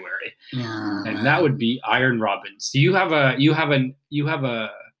January. And that would be Arjen Robben. So you have a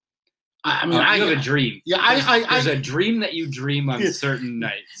dream. Yeah, there's a dream that you dream on certain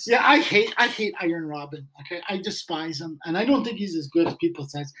nights. Yeah, I hate Arjen Robben. Okay, I despise him, and I don't think he's as good as people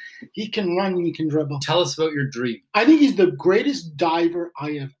say. He can run and he can dribble. Tell us about your dream. I think he's the greatest diver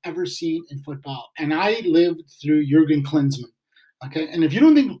I have ever seen in football, and I lived through Jurgen Klinsmann. Okay, and if you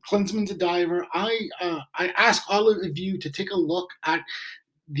don't think Klinsmann's a diver, I ask all of you to take a look at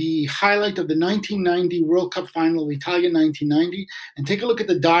the highlight of the 1990 World Cup final of Italia 1990 and take a look at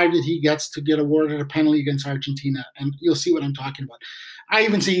the dive that he gets to get awarded a penalty against Argentina, and you'll see what I'm talking about. I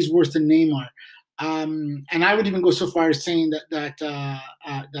even say he's worse than Neymar, and I would even go so far as saying that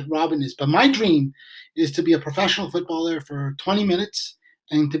Robben is. But my dream is to be a professional footballer for 20 minutes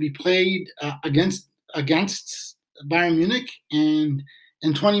and to be played against Bayern Munich, and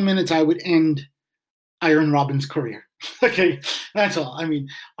in 20 minutes I would end Arjen Robben's career. Okay, that's all. I mean,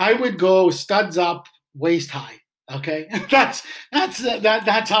 I would go studs up, waist high. Okay, that's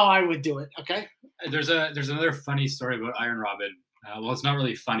how I would do it. Okay. There's another funny story about Arjen Robben. Well, it's not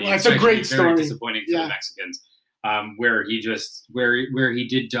really funny. Well, it's a great story. Very disappointing for the Mexicans. Where he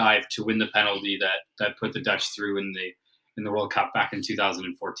did dive to win the penalty that put the Dutch through in the World Cup back in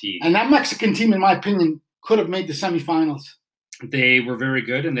 2014. And that Mexican team, in my opinion, could have made the semifinals. They were very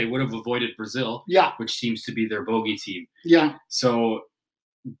good, and they would have avoided Brazil, which seems to be their bogey team. Yeah. So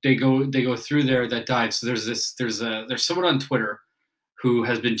they go through there that dive. So there's someone on Twitter who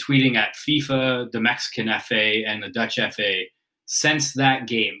has been tweeting at FIFA, the Mexican FA, and the Dutch FA since that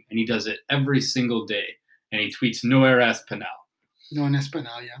game, and he does it every single day. And he tweets "No eres penal." No eres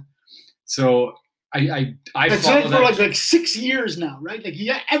penal, yeah. So I it's like for like 6 years now, right? Like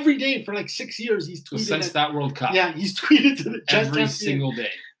every day for like 6 years he's tweeted since that World Cup. Yeah, he's tweeted to the every single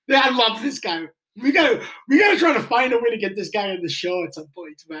day. Yeah, I love this guy. We gotta try to find a way to get this guy on the show at some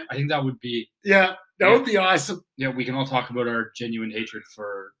point, man. I think that would be would be awesome. Yeah, we can all talk about our genuine hatred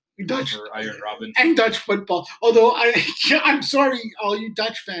for Arjen Robben and Dutch football. Although I'm sorry, all you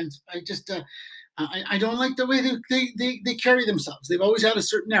Dutch fans. I just I don't like the way they carry themselves. They've always had a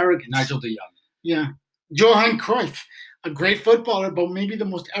certain arrogance. Nigel de Jong. Yeah. Johan Cruyff, a great footballer, but maybe the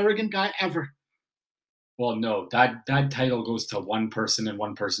most arrogant guy ever. Well, no, that title goes to one person and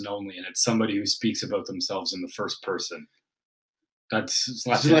one person only, and it's somebody who speaks about themselves in the first person. That's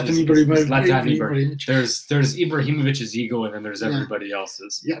Zlatan Ibrahimovic. There's Ibrahimovic's ego, and then there's everybody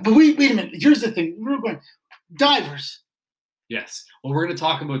else's. Yeah, but wait a minute. Here's the thing. We're going divers. Yes. Well, we're going to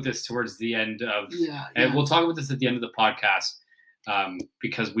talk about this towards the end of, and we'll talk about this at the end of the podcast.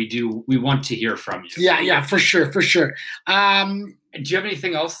 Because we want to hear from you. Yeah, for sure. Do you have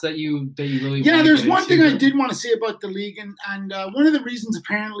anything else that you really? Yeah, there's one thing I did want to say about the league, and one of the reasons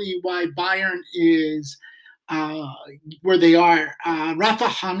apparently why Bayern is where they are. Rafa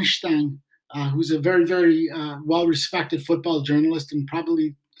Honigstein, who's a very, very well-respected football journalist and probably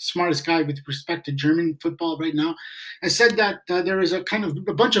the smartest guy with respect to German football right now, has said that there is a kind of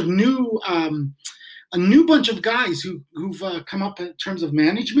a bunch of new bunch of guys who've come up in terms of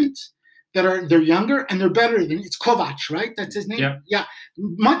management they're younger and they're better than it's Kovac, right? That's his name. Yeah,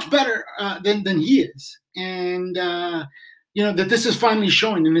 much better than he is, and that this is finally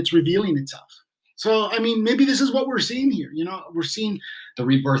showing and it's revealing itself. So I mean, maybe this is what we're seeing here. We're seeing the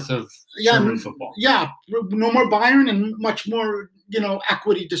rebirth of German football. Yeah, no more Bayern and much more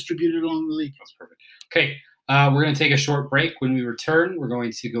equity distributed along the league. That's perfect. Okay. We're going to take a short break. When we return, we're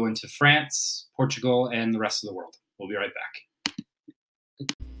going to go into France, Portugal, and the rest of the world. We'll be right back.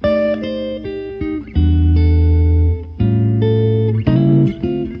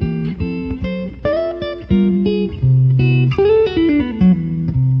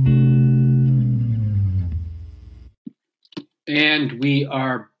 And we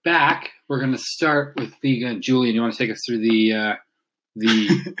are back. We're going to start with Julian, you want to take us through the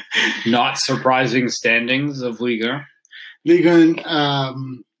not surprising standings of Liga? Liga,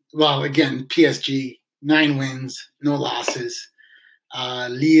 well, again, PSG, 9 wins, no losses.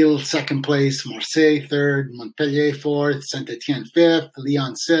 Lille, 2nd place. Marseille, 3rd. Montpellier, 4th. Saint-Etienne, 5th.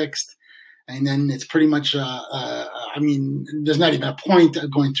 Lyon, 6th. And then it's pretty much, there's not even a point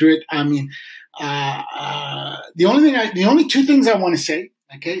going through it. I mean, the only 2 things I want to say,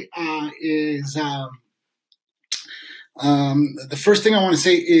 okay, is the first thing I want to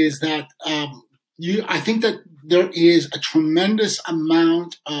say is that I think that there is a tremendous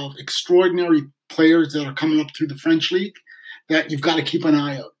amount of extraordinary players that are coming up through the French league that you've got to keep an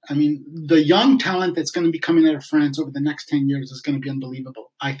eye out. I mean, the young talent that's going to be coming out of France over the next 10 years is going to be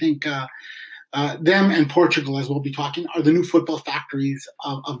unbelievable. I think them and Portugal, as we'll be talking, are the new football factories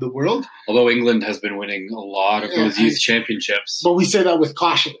of the world. Although England has been winning a lot of those youth championships. But we say that with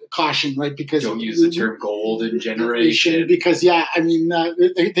caution, right? Because don't use the term golden generation. Because,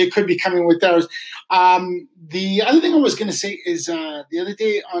 they could be coming with those. The other thing I was going to say is the other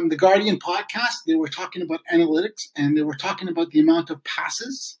day on the Guardian podcast, they were talking about analytics, and they were talking about the amount of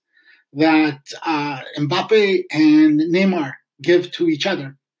passes that Mbappe and Neymar give to each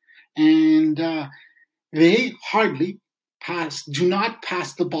other. And they hardly do not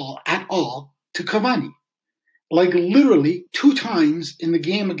pass the ball at all to Cavani. Like literally 2 times in the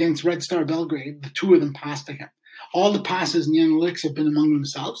game against Red Star Belgrade, the 2 of them passed to him. All the passes in the analytics have been among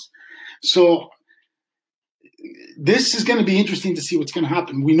themselves. So this is going to be interesting to see what's going to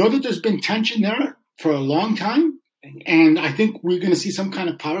happen. We know that there's been tension there for a long time. And I think we're going to see some kind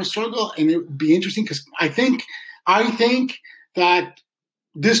of power struggle. And it would be interesting because I think that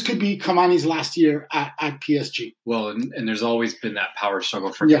this could be Cavani's last year at PSG. Well, and there's always been that power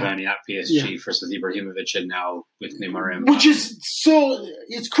struggle for Cavani at PSG, first with Ibrahimovic and now with Neymar and which is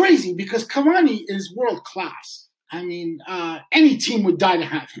it's crazy because Cavani is world class. I mean, any team would die to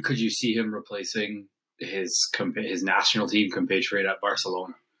have him. Could you see him replacing his national team compatriot at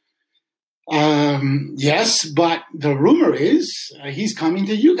Barcelona? Yes, but the rumor is he's coming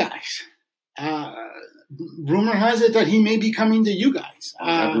to you guys. Rumor has it that he may be coming to you guys.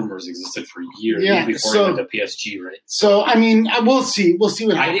 That rumors existed for years before he went to PSG, right? So, I mean, we'll see. We'll see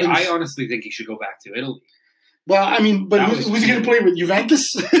what happens. I honestly think he should go back to Italy. Well, I mean, but who's he going to play with?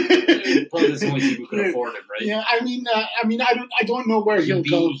 Juventus? Probably the only team who could afford him, right? Yeah, I don't know where he'll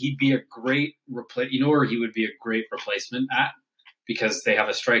go. He'd be a great You know where he would be a great replacement at? Because they have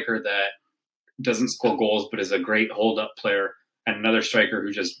a striker that doesn't score goals, but is a great hold-up player, and another striker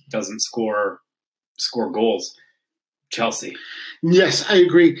who just doesn't score goals. Chelsea. Yes, I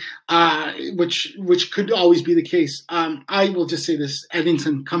agree. Which could always be the case. I will just say this: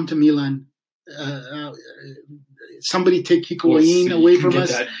 Edington, come to Milan. Somebody take Higuain away from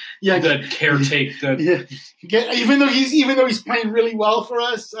us. That caretake. Even though he's playing really well for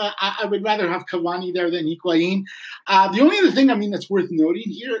us, I would rather have Cavani there than Higuain. The only other thing that's worth noting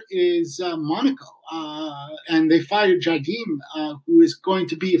here is Monaco, and they fired Jardim, who is going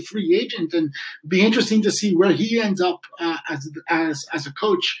to be a free agent, and be interesting to see where he ends up as a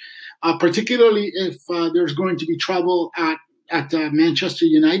coach, particularly if there's going to be trouble at Manchester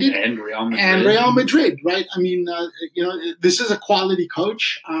United and Real Madrid, right? I mean, this is a quality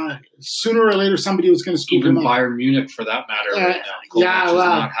coach. Sooner or later, somebody was going to scoop him up. Even Bayern Munich, for that matter, right now. Is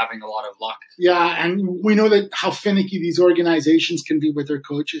not having a lot of luck. Yeah, and we know that how finicky these organizations can be with their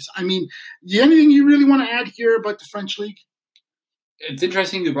coaches. I mean, anything you really want to add here about the French league? It's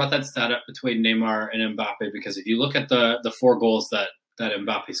interesting you brought that stat up between Neymar and Mbappe, because if you look at the 4 goals that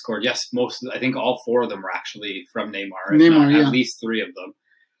Mbappe scored, yes, I think all 4 of them were actually from Neymar. At least 3 of them.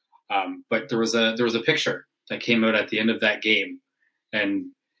 But there was a picture that came out at the end of that game, and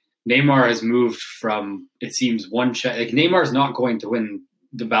Neymar has moved from, it seems, one shot. Like, Neymar's not going to win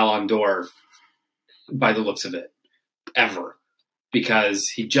the Ballon d'Or by the looks of it, ever, because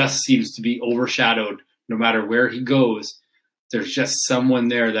he just seems to be overshadowed no matter where he goes. There's just someone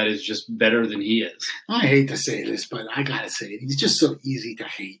there that is just better than he is. I hate to say this, but I gotta say it. He's just so easy to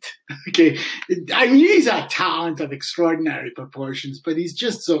hate. Okay, I mean, he's a talent of extraordinary proportions, but he's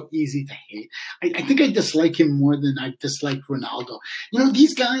just so easy to hate. I think I dislike him more than I dislike Ronaldo. You know,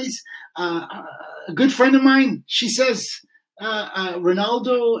 these guys. A good friend of mine, she says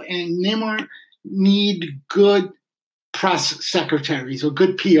Ronaldo and Neymar need good press secretaries or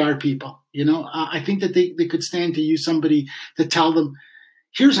good PR people. You know, I think that they could stand to use somebody to tell them,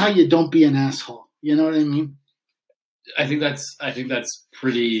 here's how you don't be an asshole. You know what I mean? I think that's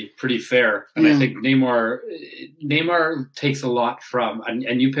pretty fair. And I think Neymar takes a lot from,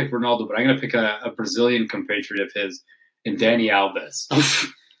 and you pick Ronaldo, but I'm going to pick a Brazilian compatriot of his in Dani Alves.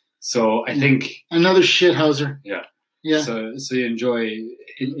 So I think another shithouser. Yeah. Yeah. So you enjoy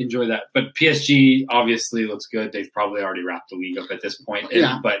that. But PSG obviously looks good. They've probably already wrapped the league up at this point.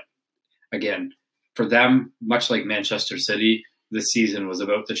 But again, for them, much like Manchester City, this season was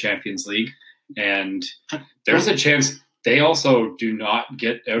about the Champions League, and there's a chance they also do not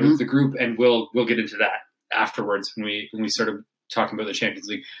get out of the group, and we'll get into that afterwards when we started talking about the Champions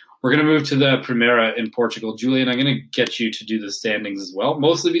League. We're going to move to the Primeira in Portugal. Julian, I'm going to get you to do the standings as well,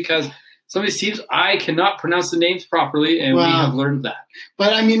 mostly because some of these teams, I cannot pronounce the names properly, and we have learned that.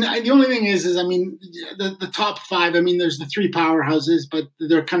 But, I mean, the only thing is I mean, the top five, I mean, there's the three powerhouses, but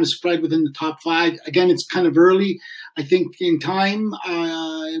they're kind of spread within the top five. Again, it's kind of early. I think in time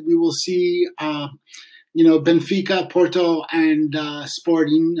we will see, Benfica, Porto, and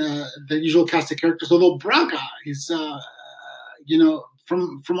Sporting, the usual cast of characters, although Braga is,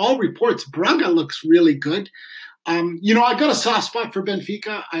 from all reports, Braga looks really good. I've got a soft spot for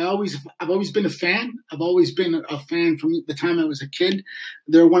Benfica. I've always been a fan. I've always been a fan from the time I was a kid.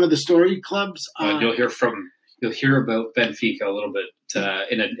 They're one of the story clubs. You'll hear about Benfica a little bit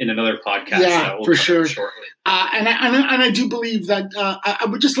in another podcast. Yeah, for sure. Shortly. And I do believe that I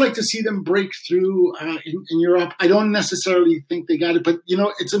would just like to see them break through in Europe. I don't necessarily think they got it, but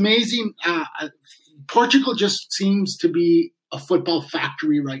it's amazing. Portugal just seems to be a football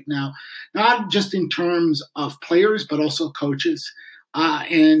factory right now, not just in terms of players, but also coaches.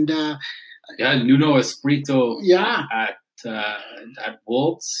 Nuno Espirito. Yeah. At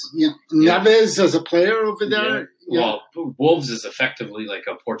Wolves. Yeah. Neves as a player over there. Yeah. Well, Wolves is effectively like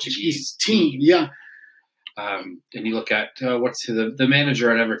a Portuguese team. Yeah. And you look at what's the manager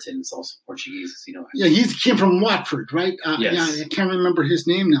at Everton is also Portuguese. Yeah, he came from Watford, right? Yes. Yeah, I can't remember his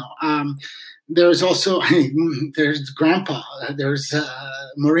name now. There's also there's Grandpa. There's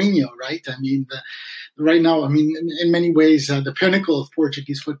Mourinho, right? I mean, right now, I mean, in many ways, the pinnacle of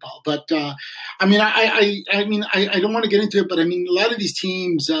Portuguese football. But I don't want to get into it, but I mean, a lot of these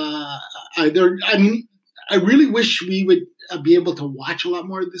teams, I really wish we would be able to watch a lot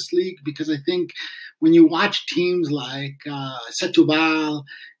more of this league, because I think when you watch teams like Setúbal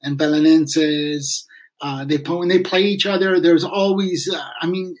and Belenenses, when they play each other, there's always,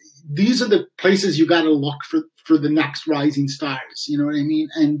 these are the places you got to look for the next rising stars. You know what I mean?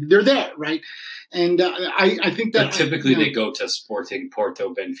 And they're there, right? And I think that typically they go to Sporting,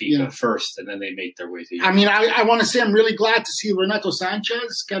 Porto, Benfica first, and then they make their way to Europe. I mean, I want to say I'm really glad to see Renato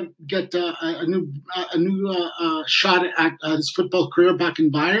Sanchez get a new shot at his football career back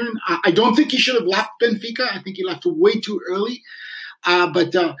in Bayern. I don't think he should have left Benfica. I think he left way too early.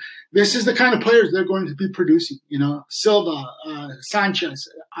 But this is the kind of players they're going to be producing. Silva, Sanchez.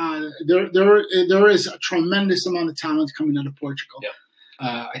 There is a tremendous amount of talent coming out of Portugal.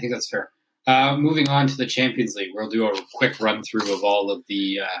 Yeah, I think that's fair. Moving on to the Champions League, we'll do a quick run through of all of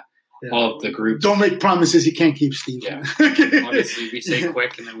the groups. Don't make promises you can't keep, Steve. Yeah, obviously we say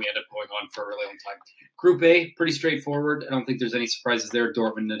quick, and then we end up going on for a really long time. Group A, pretty straightforward. I don't think there's any surprises there.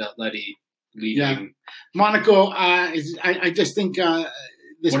 Dortmund and Atleti leading. Yeah. Monaco, I just think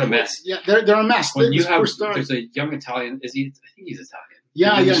what a mess. Yeah, they're a mess. When there's a young Italian. I think he's Italian.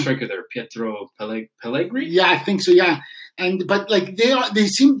 Yeah. The striker there, Pietro Pellegrini. Yeah, I think so. Yeah, but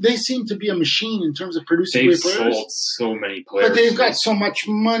they seem to be a machine in terms of producing great players. They've sold so many players, but they've got so much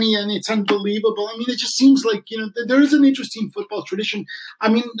money, and it's unbelievable. I mean, it just seems like there is an interesting football tradition. I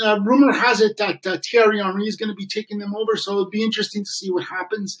mean, rumor has it that Thierry Henry is going to be taking them over, so it'll be interesting to see what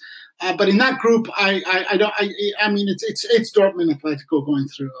happens. But in that group, I don't. I mean, it's Dortmund Atletico going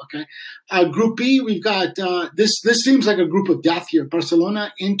through. Okay, Group B, we've got this. This seems like a group of death here: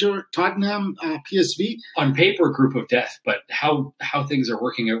 Barcelona, Inter, Tottenham, PSV. On paper, group of death, but how things are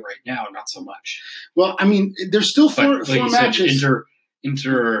working out right now, not so much. Well, I mean, there's still four matches.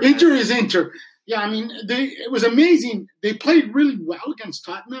 Inter is Inter. Yeah, I mean, it was amazing. They played really well against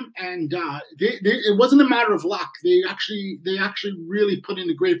Tottenham, and it wasn't a matter of luck. They actually really put in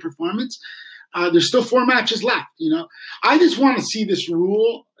a great performance. There's still 4 matches left. I just want to see this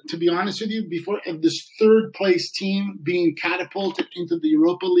rule, to be honest with you, before of this third place team being catapulted into the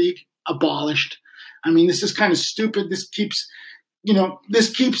Europa League abolished. I mean, this is kind of stupid. This keeps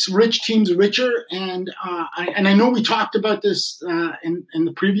rich teams richer, and I know we talked about this in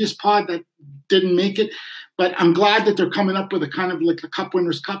the previous pod that didn't make it, but I'm glad that they're coming up with a kind of like the Cup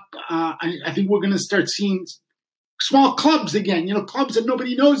Winners' Cup. I think we're going to start seeing small clubs again, clubs that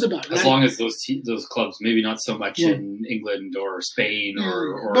nobody knows about. Right? As long as those clubs, maybe not so much in England or Spain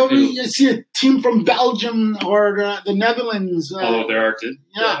or but you see a team from Belgium or the Netherlands. Although there are,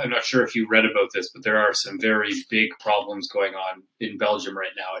 I'm not sure if you read about this, but there are some very big problems going on in Belgium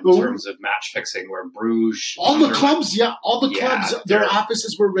right now in terms of match fixing, where Bruges, all the clubs, their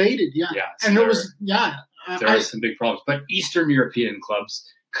offices were raided, and there was, there are some big problems, but Eastern European clubs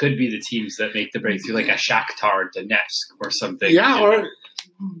could be the teams that make the breakthrough, like a Shakhtar Donetsk or something. Yeah, or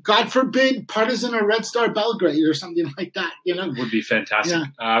God forbid, Partizan or Red Star Belgrade or something like that. Would be fantastic.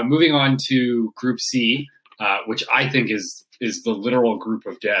 Yeah. Moving on to Group C, which I think is the literal group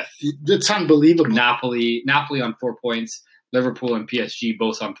of death. It's unbelievable. Napoli on 4 points, Liverpool and PSG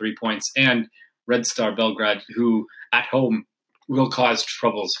both on 3 points, and Red Star Belgrade, who at home will cause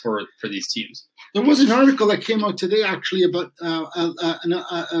troubles for these teams. There was an article that came out today, actually, about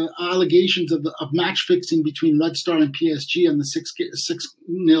allegations of match fixing between Red Star and PSG and the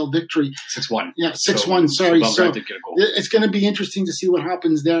 6-0 victory. 6-1. Yeah, 6-1. Sorry. So did get a goal. It's going to be interesting to see what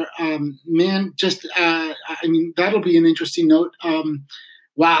happens there. That'll be an interesting note.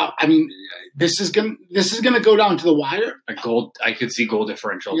 Wow, I mean, this is gonna go down to the wire. I could see goal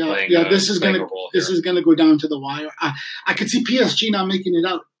differential playing. Yeah, this is gonna go down to the wire. I could see PSG not making it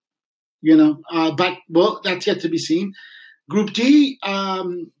out. But that's yet to be seen. Group D,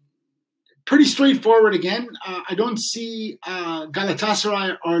 pretty straightforward again. I don't see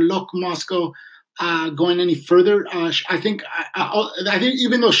Galatasaray or Lok Moscow going any further. I think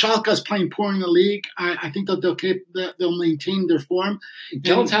even though Schalke is playing poor in the league, I think that they'll maintain their form.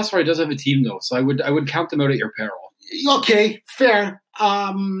 Galatasaray does have a team though, so I would count them out at your peril. Okay, fair.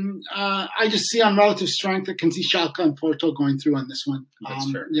 I just see on relative strength I can see Schalke and Porto going through on this one.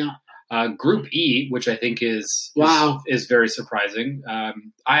 That's fair. Yeah. Group E, which I think is very surprising.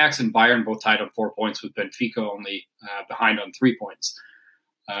 Ajax and Bayern both tied on 4 points, with Benfica only behind on 3 points.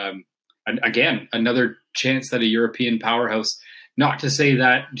 And again, another chance that a European powerhouse. Not to say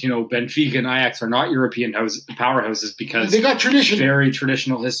that Benfica and Ajax are not European powerhouses, because they got tradition, very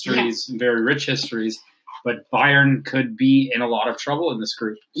traditional histories, very rich histories. But Bayern could be in a lot of trouble in this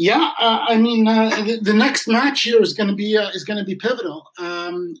group. Yeah, the next match here is going to be pivotal.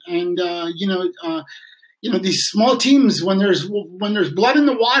 These small teams, when there's blood in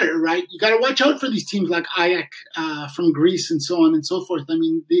the water, right? You got to watch out for these teams like Ajax from Greece and so on and so forth. I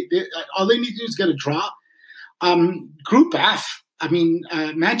mean, all they need to do is get a draw. Group F.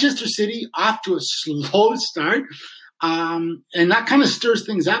 Manchester City off to a slow start. And that kind of stirs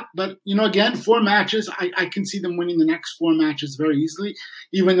things up. But, again, 4 matches, I can see them winning the next 4 matches very easily,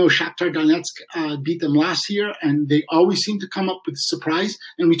 even though Shakhtar Donetsk beat them last year, and they always seem to come up with a surprise.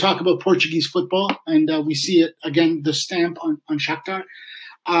 And we talk about Portuguese football, and we see it, again, the stamp on Shakhtar.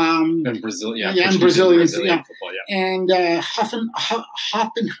 And Brazil, and Brazilian football, And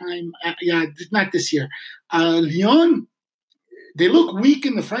Hoffenheim, not this year. Lyon. They look weak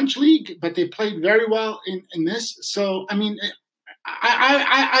in the French league, but they played very well in this. So, they've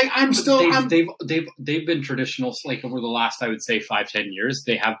been traditional, like over the last, I would say 5-10 years,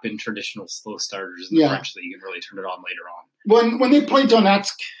 they have been traditional slow starters in the French league and really turned it on later on. When they play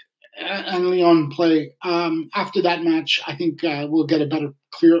Donetsk and Lyon play, after that match, I think we'll get a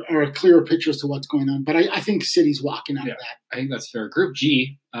clearer picture as to what's going on. But I think City's walking out of that. I think that's fair. Group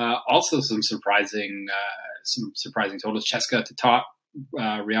G, also some surprising totals. CSKA at the top,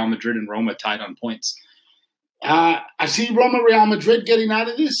 Real Madrid and Roma tied on points. I see Real Madrid getting out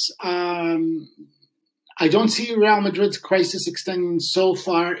of this. I don't see Real Madrid's crisis extending so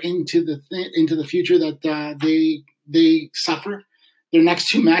far into the future that they suffer. Their next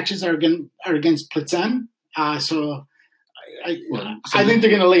 2 matches are against Plzen. So I think they're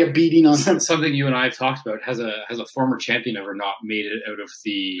going to lay a beating on them. Something you and I have talked about, has a former champion ever not made it out of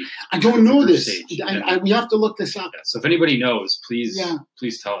the? I don't know this. We have to look this up. Yeah, so if anybody knows, please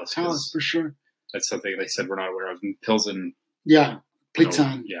tell us. Tell us for sure. That's something they said we're not aware of. Pilsen. Yeah,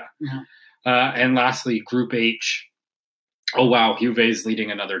 Pilsen. Yeah. And lastly, Group H. Oh wow, Juve's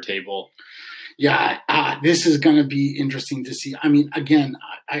leading another table. Yeah, this is going to be interesting to see. I mean, again,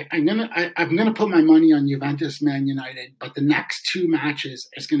 I'm gonna put my money on Juventus, Man United, but the next two matches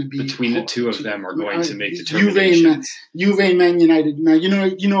is going to be between the two of them are going to make determinations. Juve and Man United. Now, you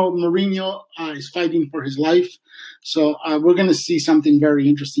know, Mourinho is fighting for his life, so we're going to see something very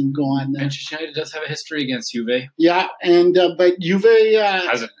interesting go on there. Manchester United does have a history against Juve. Yeah, and but Juve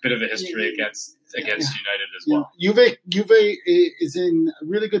has a bit of a history against United as well. Juve is in a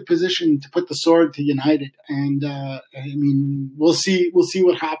really good position to put the sword to United, and I mean, we'll see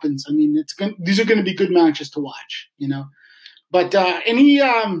what happens. I mean, these are going to be good matches to watch, you know. But I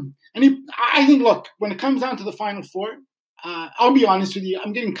think, look, when it comes down to the Final Four, I'll be honest with you,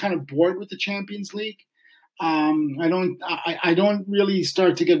 I'm getting kind of bored with the Champions League. I don't really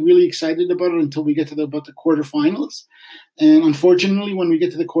start to get really excited about it until we get to about the quarterfinals. And unfortunately, when we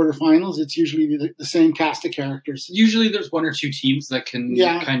get to the quarterfinals, it's usually the same cast of characters. Usually there's one or two teams that can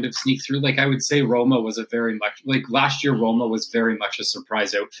kind of sneak through. Like I would say Roma was last year, Roma was very much a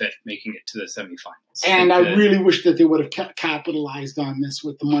surprise outfit making it to the semifinals. And I really wish that they would have capitalized on this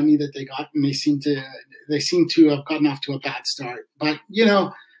with the money that they got. And they seem to have gotten off to a bad start. But, you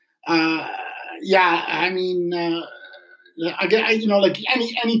know, I mean, like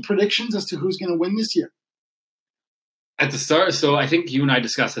any predictions as to who's going to win this year? At the start, so I think you and I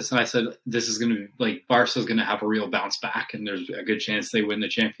discussed this, and I said this is going to be like Barca's going to have a real bounce back, and there's a good chance they win the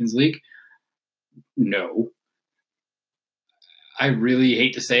Champions League. No, I really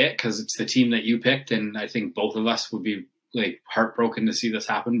hate to say it because it's the team that you picked, and I think both of us would be like heartbroken to see this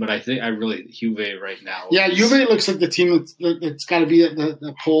happen. But I think Juve right now. Yeah, Juve looks like the team that's got to be at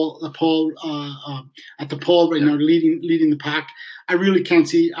the poll right now, leading the pack. I really can't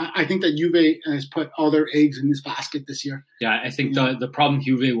see. I think that Juve has put all their eggs in this basket this year. Yeah, I think the problem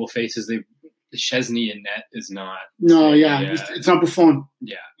Juve will face is the Szczesny in net is not. No, it's not Buffon.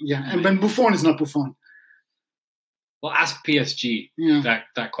 Yeah, and when Buffon is not Buffon. Well, ask PSG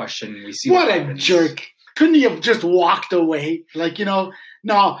that question. We see what a jerk. Couldn't he have just walked away? Like, you know,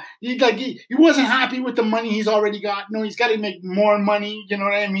 no, he wasn't happy with the money he's already got. No, he's got to make more money. You know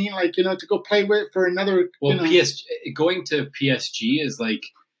what I mean? Like, you know, to go play with for another. Well, going to PSG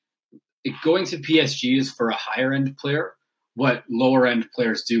is for a higher end player what lower end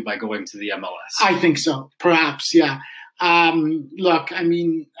players do by going to the MLS. I think so. Perhaps, yeah. Look, I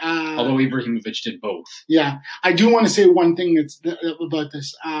mean, although Ibrahimovic did both. Yeah, I do want to say one thing about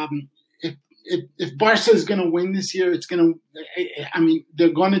this. If Barca is going to win this year, it's going to. I mean, they're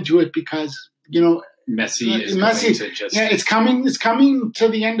going to do it because, you know, Messi is going to just. Yeah, it's coming to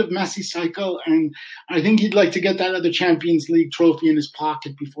the end of Messi's cycle, and I think he'd like to get that other Champions League trophy in his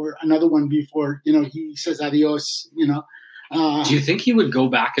pocket before you know, he says adios. You know. Do you think he would go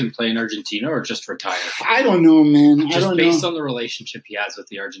back and play in Argentina or just retire? I don't know, man. Just based on the relationship he has with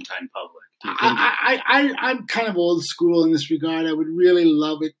the Argentine public. I'm kind of old school in this regard. I would really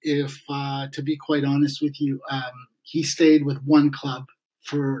love it if, to be quite honest with you, he stayed with one club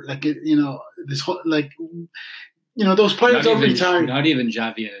for this whole those players are retired. Not even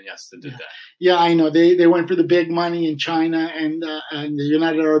Xavi and Iniesta did that. Yeah, I know they went for the big money in China and the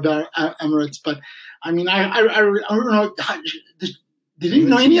United Arab Emirates, but I mean I don't know.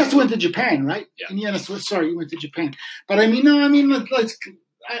 Iniesta went to Japan, right? Yeah. He went to Japan. But I mean,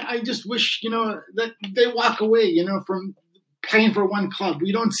 I just wish, you know, that they walk away, you know, from playing for one club.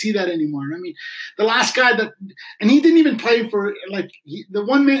 We don't see that anymore. I mean, the last guy and he didn't even play for the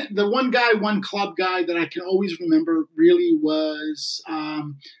one club guy that I can always remember really was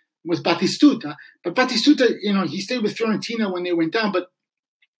Batistuta. But Batistuta, you know, he stayed with Fiorentina when they went down, but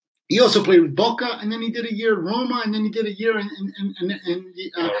he also played with Boca, and then he did a year at Roma, and then he did a year in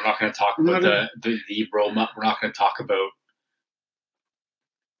we're not going to talk about the Roma. We're not going to talk about.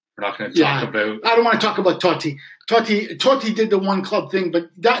 I don't want to talk about Totti. Totti did the one club thing, but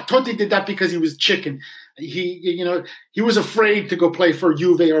Totti did that because he was chicken. He was afraid to go play for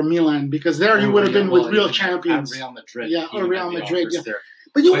Juve or Milan because there he would have been with real champions. Real Madrid. Yeah, or Real Madrid. Yeah.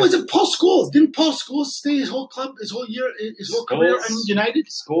 But was it Paul Scholes? Didn't Paul Scholes stay his whole career in United?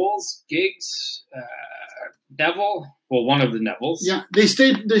 Scholes, Giggs, Neville. Well, one of the Nevilles. Yeah, they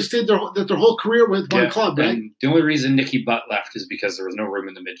stayed their whole career with one club, right? And the only reason Nicky Butt left is because there was no room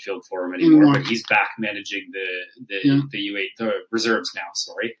in the midfield for him anymore. But he's back managing the U8, the reserves now.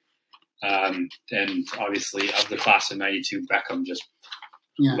 Sorry. And obviously, of the class of '92, Beckham just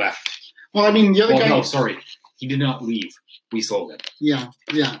left. Well, I mean, the other guy. No, sorry, he did not leave. We sold him. Yeah,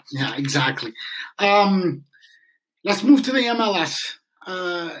 exactly. Let's move to the MLS.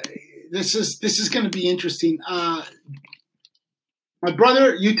 This is going to be interesting. My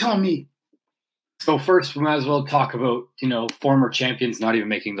brother, you tell me. So first, we might as well talk about former champions not even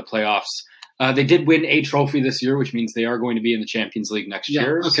making the playoffs. They did win a trophy this year, which means they are going to be in the Champions League next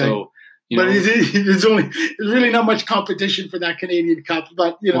year. Okay. So, there's really not much competition for that Canadian Cup.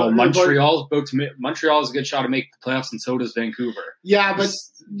 But Montreal is a good shot to make the playoffs, and so does Vancouver. Yeah, but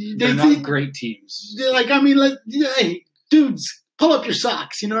they're not great teams. Hey, dudes, pull up your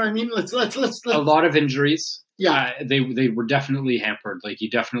socks. You know what I mean? Let's. A lot of injuries. Yeah, they were definitely hampered. Like, you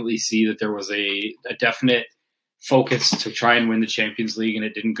definitely see that there was a definite focus to try and win the Champions League, and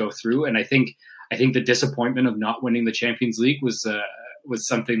it didn't go through. And I think the disappointment of not winning the Champions League was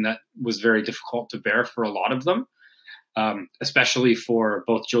something that was very difficult to bear for a lot of them, especially for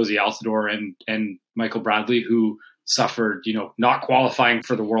both Jozy Altidore and Michael Bradley, who suffered, not qualifying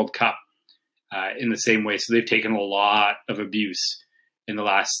for the World Cup in the same way. So they've taken a lot of abuse in the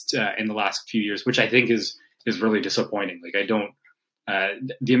last few years, which I think is really disappointing. Like,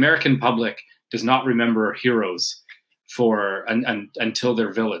 the American public does not remember heroes until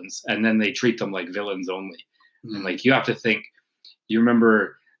they're villains, and then they treat them like villains only. Mm-hmm. And you have to think, you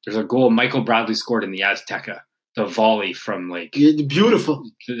remember there's a goal Michael Bradley scored in the Azteca, the volley from beautiful.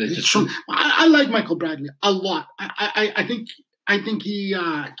 I like Michael Bradley a lot. I think he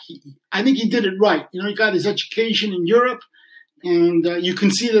did it right. He got his education in Europe. And you can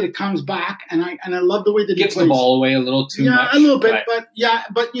see that it comes back, and I love the way that he gives the ball away a little too much. Yeah, a little bit, but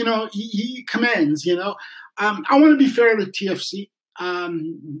he commands. I want to be fair to TFC.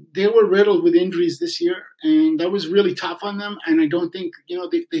 They were riddled with injuries this year, and that was really tough on them. And I don't think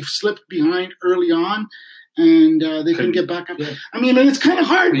they've slipped behind early on, and they couldn't get back up. Yeah. I mean, it's kind of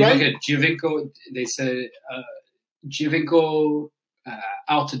hard, right? Look at Giovinco. They said Giovinco,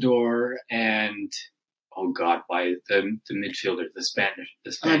 Altidore, and oh God, why the midfielder, the Spanish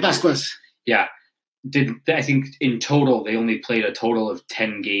Vasquez. Yeah. I think in total they only played a total of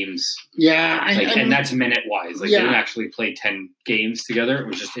 10 games. Yeah, and that's minute wise. They didn't actually play 10 games together. It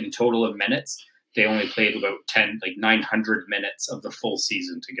was just in total of minutes. They only played about 900 minutes of the full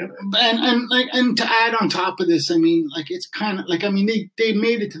season together. And to add on top of this, it's kind of they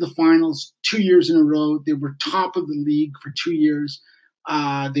made it to the finals 2 years in a row. They were top of the league for 2 years.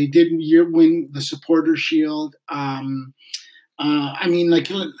 They did win the Supporter Shield. We'll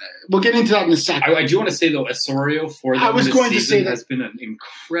get into that in a second. I do want to say, though, Osorio for them this season has been an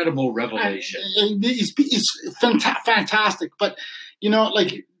incredible revelation. He's fantastic, but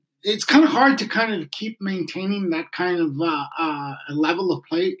it's kind of hard to kind of keep maintaining that kind of level of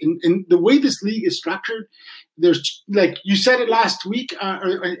play. In the way this league is structured, there's, like you said it last week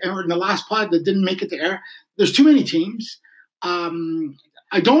or in the last pod that didn't make it to air. There's too many teams.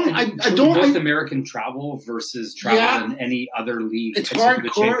 North American travel versus travel in any other league. It's hardcore. The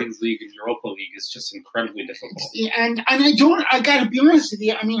Champions League and Europa League is just incredibly difficult. And I got to be honest with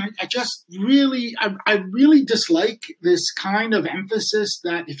you. I really dislike this kind of emphasis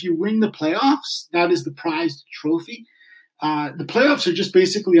that if you win the playoffs, that is the prized trophy. The playoffs are just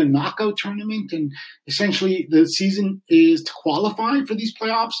basically a knockout tournament, and essentially the season is to qualify for these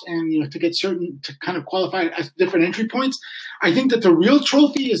playoffs and to get to kind of qualify at different entry points. I think that the real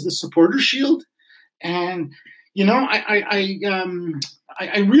trophy is the Supporter Shield, and I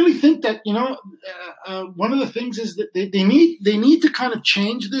really think that one of the things is that they need to kind of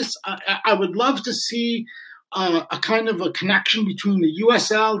change this. I would love to see a kind of a connection between the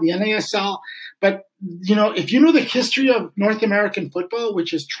USL, the NASL, but if you know the history of North American football,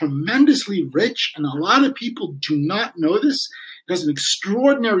 which is tremendously rich, and a lot of people do not know this, it has an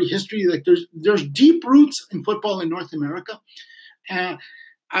extraordinary history. Like there's deep roots in football in North America, and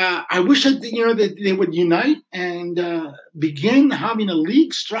I wish that they would unite and begin having a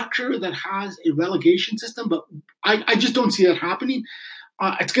league structure that has a relegation system. But I just don't see that happening.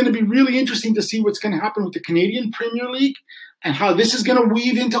 It's going to be really interesting to see what's going to happen with the Canadian Premier League and how this is going to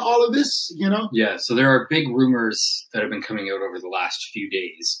weave into all of this, Yeah, so there are big rumors that have been coming out over the last few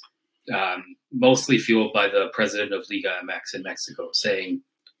days, mostly fueled by the president of Liga MX in Mexico saying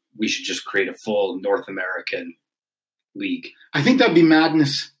we should just create a full North American league. I think that'd be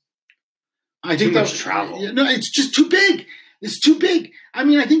madness. I think too much travel. No, it's just too big. It's too big.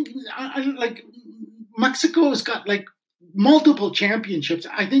 I think Mexico has got multiple championships.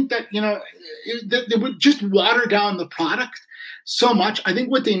 I think that they would just water down the product so much. I think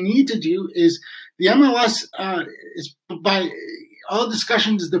what they need to do is the MLS is all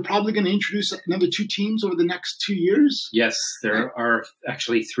discussions they're probably going to introduce another 2 teams over the next 2 years. Yes, there are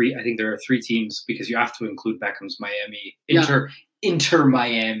actually 3. I think there are 3 teams because you have to include Beckham's Miami, Inter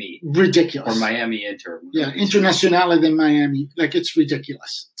Miami. Ridiculous. Or Miami Inter. Yeah, Internacional than Miami. Like, it's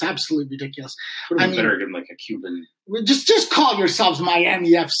ridiculous. It's absolutely ridiculous. I mean, better give them like a Cuban. Just call yourselves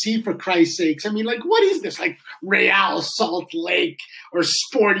Miami FC, for Christ's sakes. I mean, like, what is this? Like Real Salt Lake or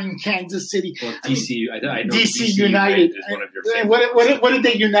Sporting Kansas City? Well, DC, I know DC United is one of your favorites. What did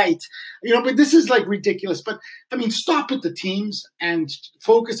they unite? But this is like ridiculous. But I mean, stop with the teams and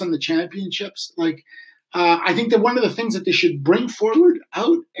focus on the championships. Like, I think that one of the things that they should bring forward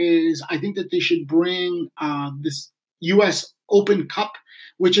out is I think that they should bring this U.S. Open Cup,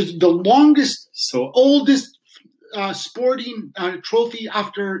 which is the oldest sporting trophy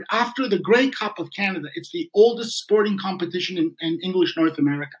after the Grey Cup of Canada. It's the oldest sporting competition in English North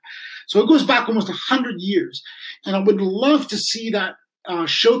America. So it goes back almost 100 years. And I would love to see that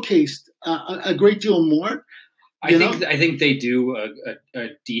showcased a great deal more. I think they do a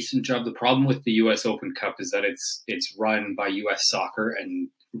decent job. The problem with the U.S. Open Cup is that it's run by U.S. Soccer, and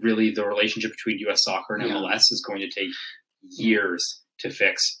really the relationship between U.S. Soccer and MLS is going to take years to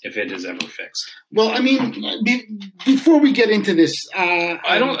fix, if it is ever fixed. Well, I mean, before we get into this,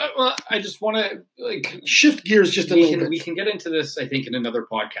 I just want to shift gears just a little bit. We can get into this, I think, in another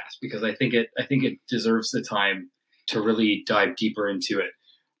podcast because I think it deserves the time to really dive deeper into it.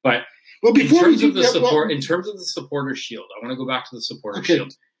 But in terms of the supporter shield, I want to go back to the supporter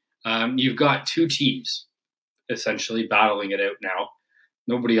shield. You've got 2 teams essentially battling it out now.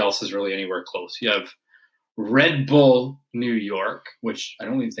 Nobody else is really anywhere close. You have Red Bull New York, which I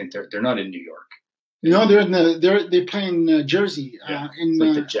don't even think they're not in New York. No, they play in Jersey. Like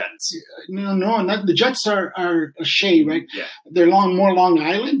the Jets. No, not the Jets are Shea, right? Yeah, they're more Long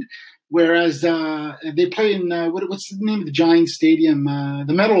Island. Whereas they play in what's the name of the Giant Stadium?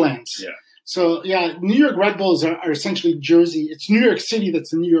 The Meadowlands. Yeah. So New York Red Bulls are essentially Jersey. It's New York City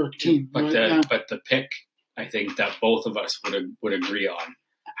that's the New York team. But right? but the pick, I think that both of us would agree on,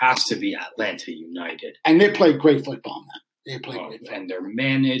 has to be Atlanta United. And they play great football, man. They play great football. And they're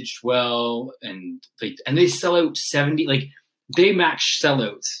managed well, and they sell out 70. Like, they match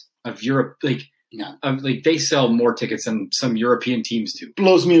sellouts of Europe. Like. Yeah. They sell more tickets than some European teams do.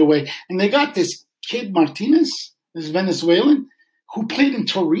 Blows me away. And they got this kid Martinez, this Venezuelan, who played in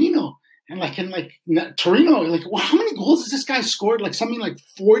Torino. And Torino, how many goals has this guy scored? Like something like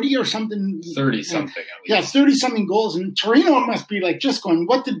 40 or something? 30 something. Yeah, 30 something goals. And Torino must be just going,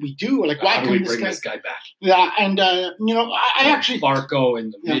 what did we do? Like, why can we bring this guy back? Yeah, and I actually Barco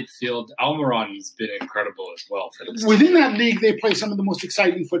in the midfield. Almiron has been incredible as well for this. Within that league, they play some of the most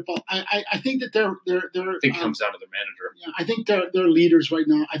exciting football. I think that they're. I think it comes down to their manager. Yeah, I think they're leaders right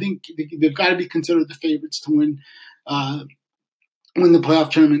now. I think they've got to be considered the favorites to win the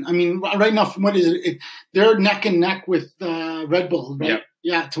playoff tournament. I mean, right now, from what is it? They're neck and neck with Red Bull, right? Yep.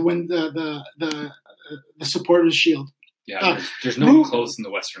 Yeah, to win the Supporters Shield. Yeah, there's no one close in the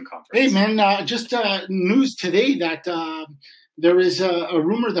Western Conference. Hey, man, just news today that there is a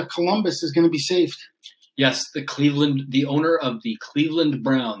rumor that Columbus is going to be saved. Yes, the owner of the Cleveland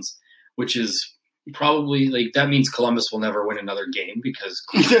Browns, which is probably that means Columbus will never win another game because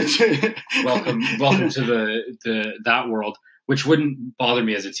welcome to that world. Which wouldn't bother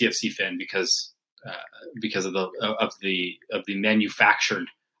me as a TFC fan because of the manufactured.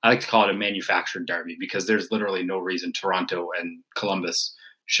 I like to call it a manufactured derby because there's literally no reason Toronto and Columbus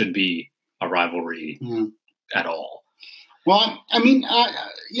should be a rivalry at all. Well, I mean,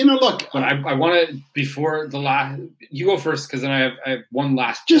 look. But I want to before the last. You go first because then I have one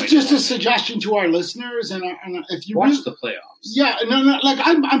last. Just a suggestion to our listeners, and if you watch the playoffs. Yeah, no. Like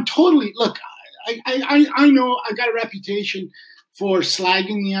I'm totally look. I know I got a reputation for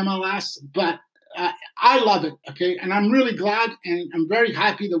slagging the MLS, but I love it, okay? And I'm really glad and I'm very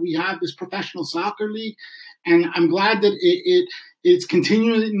happy that we have this professional soccer league, and I'm glad that it's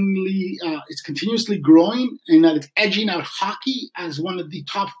continuously growing and that it's edging out hockey as one of the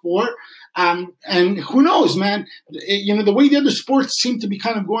top 4. And who knows, man? The way the other sports seem to be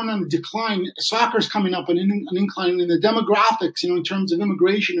kind of going on a decline, soccer's coming up on an incline, and the demographics, in terms of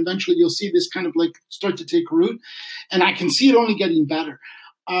immigration, eventually you'll see this kind of start to take root, and I can see it only getting better.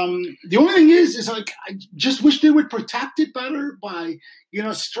 The only thing is I just wish they would protect it better by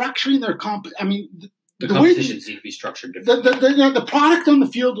structuring their I mean. The competitions need to be structured differently. The product on the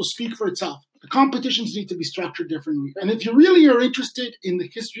field will speak for itself. The competitions need to be structured differently. And if you really are interested in the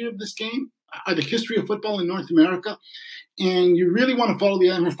history of this game, or the history of football in North America, and you really want to follow the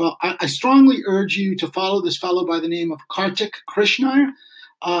NFL, I strongly urge you to follow this fellow by the name of Kartik Krishnaiyer.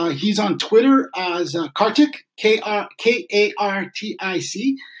 He's on Twitter as Kartik, Kartic.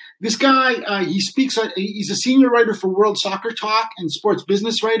 This guy, he speaks. He's a senior writer for World Soccer Talk and sports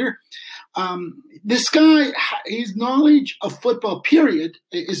business writer. This guy, his knowledge of football, period,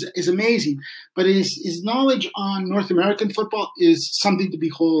 is amazing. But his knowledge on North American football is something to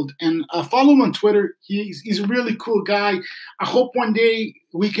behold. And follow him on Twitter. He's a really cool guy. I hope one day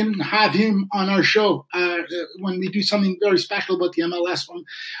we can have him on our show when we do something very special about the MLS one.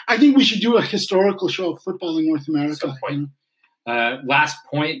 I think we should do a historical show of football in North America. Last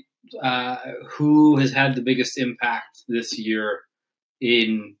point. Who has had the biggest impact this year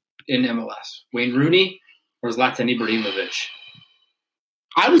in MLS? Wayne Rooney or Zlatan Ibrahimovic?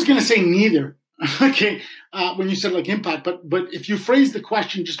 I was going to say neither. Okay, when you said like impact, but if you phrase the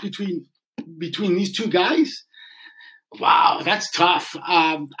question just between these two guys, wow, that's tough.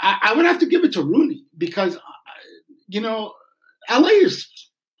 I would have to give it to Rooney because LA has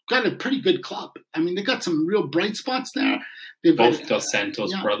got a pretty good club. I mean, they got some real bright spots there. Both Dos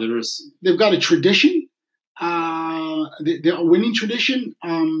Santos brothers. They've got a tradition. They're a winning tradition.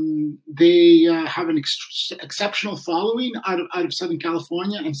 They have an exceptional following out of Southern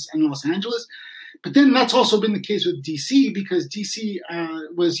California and Los Angeles. But then that's also been the case with DC because DC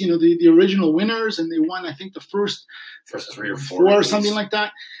was, the original winners and they won, I think, the first 3 or 4 or something like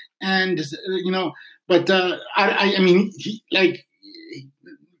that. And, I mean,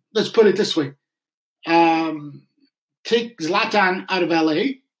 let's put it this way. Take Zlatan out of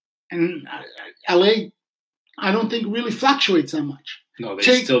LA and LA, I don't think really fluctuates that much. No,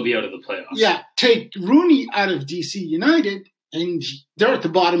 they'd still be out of the playoffs. Yeah, take Rooney out of DC United, and they're at the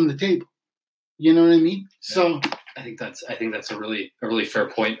bottom of the table. You know what I mean? So I think that's a really fair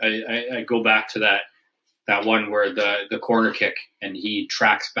point. I go back to that one where the corner kick and he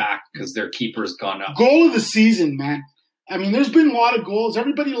tracks back because their keeper's gone up. Goal of the season, man. I mean, there's been a lot of goals.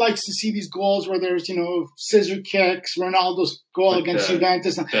 Everybody likes to see these goals where there's, scissor kicks, Ronaldo's goal against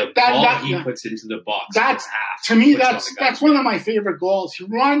Juventus. The ball he puts into the box. That's to me, that's one of my favorite goals. He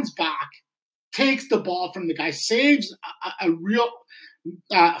runs back, takes the ball from the guy, saves a real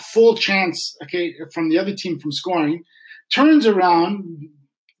full chance, from the other team from scoring, turns around,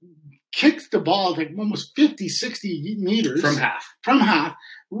 kicks the ball like almost 50, 60 meters from half,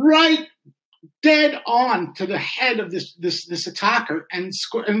 right dead on to the head of this attacker and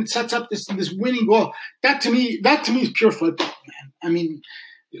sets up this winning goal. That to me is pure football, man. I mean,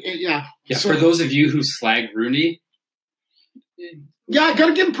 yeah. So, for those of you who slag Rooney, I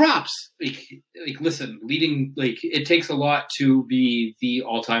gotta give him props. Listen, it takes a lot to be the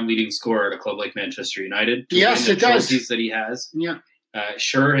all-time leading scorer at a club like Manchester United. Yes, it does. Trophies that he has. Yeah.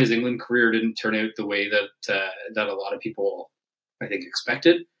 Sure, his England career didn't turn out the way that a lot of people, I think,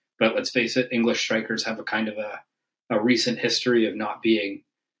 expected. But let's face it, English strikers have a kind of a recent history of not being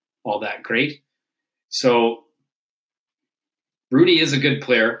all that great. So Rooney is a good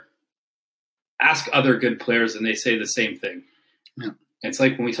player. Ask other good players and they say the same thing. Yeah. It's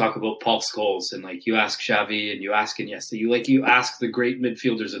like when we talk about Paul Scholes and you ask Xavi and you ask Iniesta, you ask the great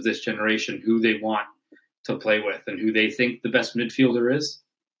midfielders of this generation who they want to play with and who they think the best midfielder is.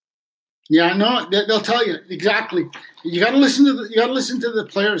 Yeah, no, they'll tell you exactly. You got to listen to the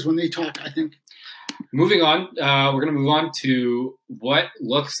players when they talk, I think. Moving on, we're going to move on to what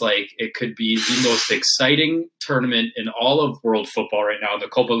looks like it could be the most exciting tournament in all of world football right now, the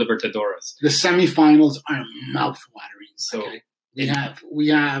Copa Libertadores. The semifinals are mouth-watering. So we have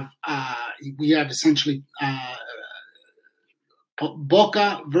essentially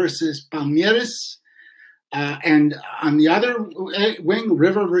Boca versus Palmeiras. And on the other wing,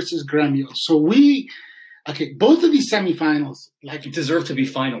 River versus Grêmio. So both of these semifinals, deserve to be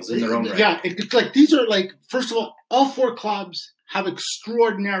finals in their own right. Yeah, these are first of all 4 clubs have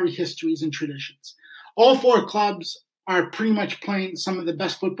extraordinary histories and traditions. All 4 clubs are pretty much playing some of the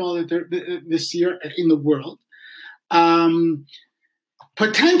best football this year in the world.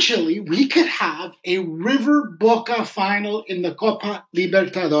 Potentially, we could have a River Boca final in the Copa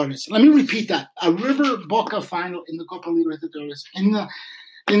Libertadores. Let me repeat that: a River Boca final in the Copa Libertadores. In the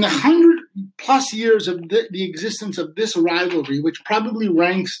 100+ years of the existence of this rivalry, which probably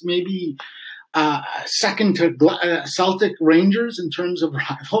ranks maybe second to Celtic Rangers in terms of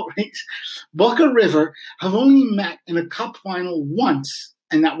rivalries, Boca River have only met in a cup final once,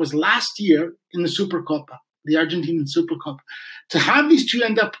 and that was last year in the Supercopa. the Argentinian Super Cup. To have these two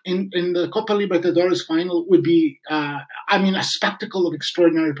end up in the Copa Libertadores final would be, a spectacle of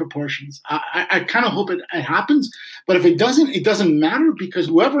extraordinary proportions. I kind of hope it happens, but if it doesn't matter, because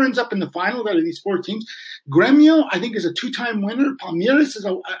whoever ends up in the final out of these four teams, Gremio, I think, is a two-time winner. Palmeiras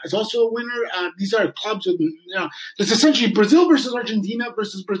is also a winner. These are clubs with, it's essentially Brazil versus Argentina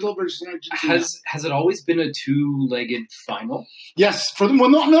versus Brazil versus Argentina. Has it always been a two-legged final? Yes,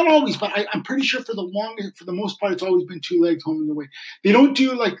 not always, but I'm pretty sure for the most part, it's always been two legs home and away. They don't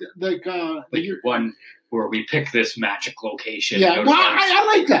do like one where we pick this magic location. Yeah, well,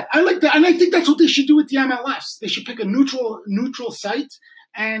 I like that. And I think that's what they should do with the MLS. They should pick a neutral site,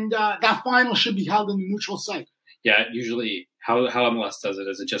 and that final should be held in the neutral site. Yeah, usually how MLS does it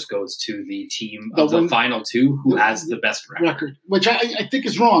is it just goes to the team of the final two who has the best record, which I think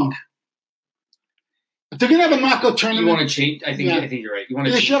is wrong. If they're gonna have a knockout tournament, you want to change. I think you're right. You want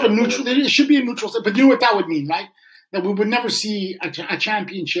to. They should have a neutral. It should be a neutral site, but you know what that would mean, right? That we would never see a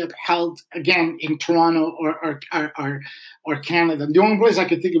championship held again in Toronto or Canada. The only place I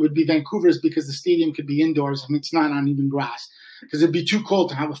could think it would be Vancouver is because the stadium could be indoors and it's not on even grass, because it'd be too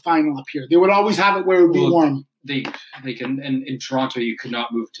cold to have a final up here. They would always have it where it would be warm. They can, and in Toronto you could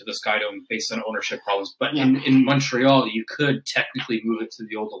not move to the Sky Dome based on ownership problems, but in Montreal you could technically move it to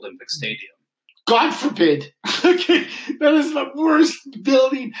the old Olympic Stadium. God forbid. Okay, that is the worst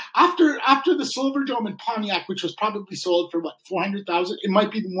building. After the Silver Dome in Pontiac, which was probably sold for $400,000, it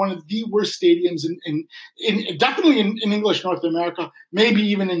might be one of the worst stadiums in definitely in English North America, maybe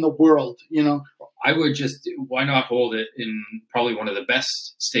even in the world. I would why not hold it in probably one of the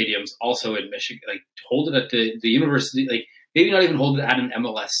best stadiums, also in Michigan? Like hold it at the university, like maybe not even hold it at an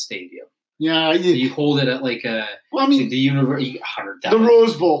MLS stadium. Yeah, you hold it at the university, the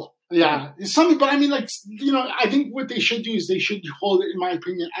Rose Bowl. Yeah, something, but I think what they should do is they should hold it, in my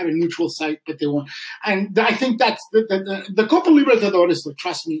opinion, at a neutral site, but they won't. And I think that's the Copa Libertadores.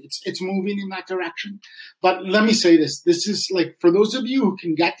 Trust me, it's moving in that direction. But let me say this: this is like, for those of you who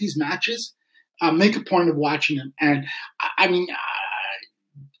can get these matches, make a point of watching them. And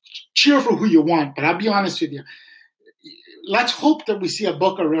cheer for who you want, but I'll be honest with you. Let's hope that we see a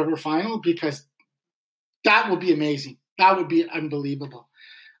Boca River final, because that would be amazing. That would be unbelievable.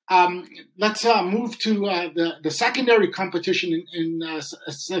 Let's move to the secondary competition in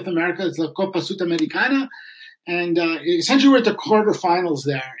South America. It's the Copa Sudamericana. And essentially we're at the quarterfinals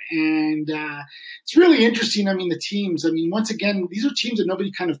there. And it's really interesting. The teams, once again, these are teams that nobody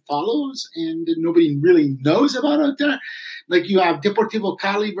kind of follows and that nobody really knows about out there. Like you have Deportivo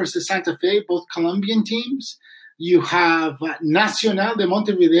Cali versus Santa Fe, both Colombian teams. You have Nacional de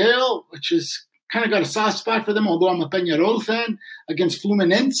Montevideo, which is kind of got a soft spot for them, although I'm a Peñarol fan, against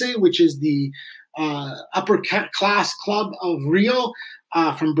Fluminense, which is the upper class club of Rio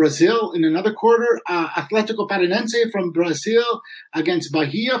from Brazil in another quarter. Atlético Paranense from Brazil against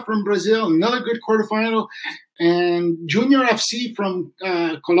Bahia from Brazil, another good quarterfinal. And Junior FC from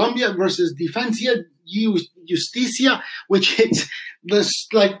Colombia versus Defensa Justicia, which hits this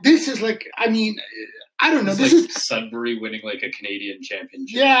I don't know. This is Sudbury winning like a Canadian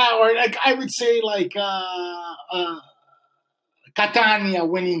championship. Yeah, or I would say Catania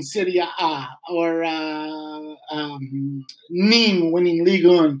winning Serie A, or Nîmes winning Ligue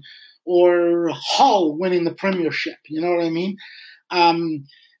 1, or Hull winning the Premiership. You know what I mean?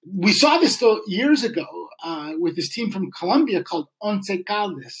 We saw this though years ago with this team from Colombia called Once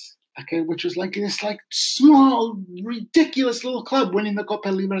Caldas. Okay, which was this small, ridiculous little club winning the Copa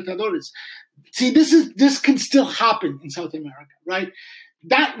Libertadores. See, this can still happen in South America, right?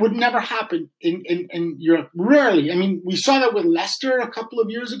 That would never happen in Europe. Rarely. We saw that with Leicester a couple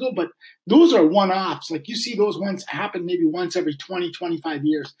of years ago, but those are one-offs. Like you see those ones happen maybe once every 20, 25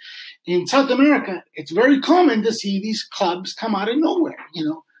 years. In South America, it's very common to see these clubs come out of nowhere,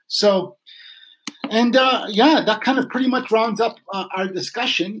 So, and that kind of pretty much rounds up our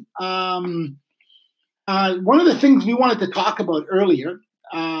discussion. One of the things we wanted to talk about earlier,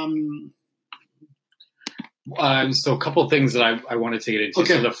 so a couple of things that I wanted to get into.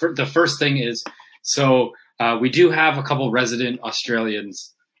 Okay. So the first thing is, we do have a couple resident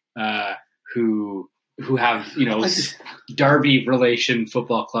Australians who have Derby relation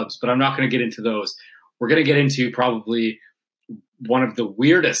football clubs, but I'm not going to get into those. We're going to get into probably one of the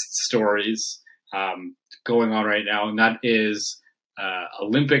weirdest stories going on right now, and that is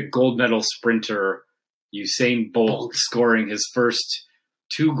Olympic gold medal sprinter Usain Bolt scoring his first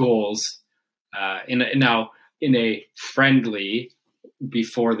 2 goals in a friendly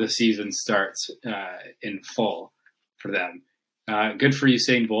before the season starts in full for them. Good for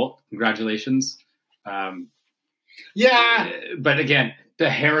Usain Bolt. Congratulations. Yeah. But again, the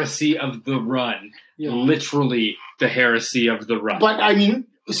heresy of the run. Yeah. Literally the heresy of the run. But I mean,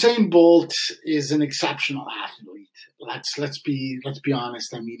 Usain Bolt is an exceptional athlete. Let's be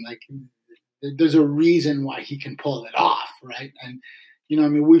honest. I mean, like, there's a reason why he can pull it off, right? And I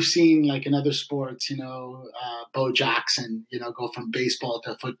mean, we've seen, like, in other sports, Bo Jackson, go from baseball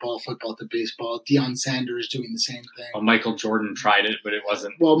to football, football to baseball. Deion Sanders doing the same thing. Well, Michael Jordan tried it, but it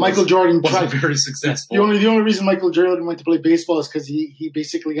wasn't. Well, Michael Jordan wasn't very successful. The only reason Michael Jordan went to play baseball is because he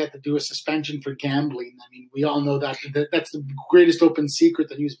basically got to do a suspension for gambling. I mean, we all know that that's the greatest open secret,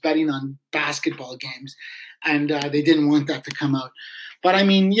 that he was betting on basketball games, and they didn't want that to come out. But I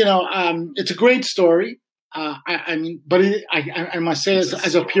mean, it's a great story. I mean, but I must say,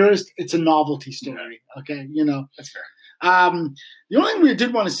 as a purist, it's a novelty story. Okay, that's fair. The only thing we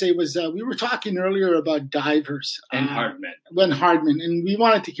did want to say was we were talking earlier about divers and hardmen. And we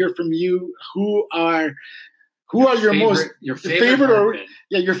wanted to hear from you. Who are your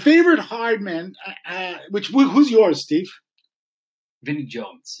favorite hardmen? Who's yours, Steve? Vinnie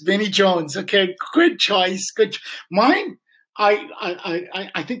Jones. Vinnie Jones. Okay, good choice. Good. Mine.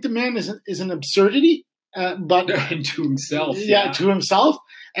 I think the man is an absurdity. But to himself, to himself,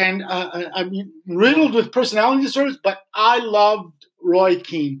 and I mean, riddled with personality disorders. But I loved Roy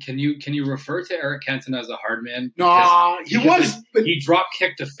Keane. Can you refer to Eric Kenton as a hard man? No, he drop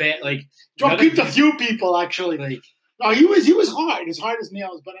kicked a a few people actually. Like, no, he was hard, as hard as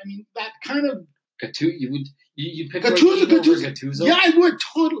nails. But I mean, that kind of you pick Gattuso? Yeah, I would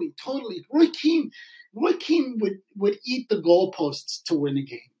totally. Roy Keane would eat the goalposts to win a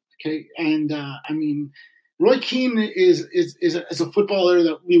game. Okay, and I mean, Roy Keane is a footballer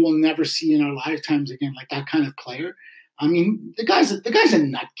that we will never see in our lifetimes again, like that kind of player. I mean, the guy's a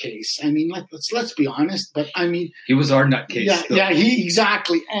nutcase. I mean, let's be honest. But I mean, he was our nutcase. Yeah, he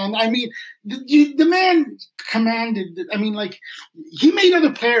exactly. And I mean, the man commanded. I mean, like, he made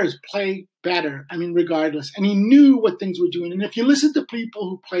other players play better. I mean, regardless, and he knew what things were doing. And if you listen to people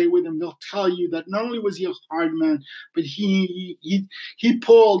who play with him, they'll tell you that not only was he a hard man, but he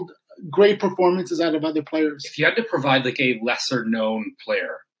pulled great performances out of other players. If you had to provide, like, a lesser known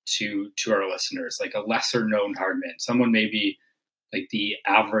player to our listeners, like a lesser known hard man, someone maybe like the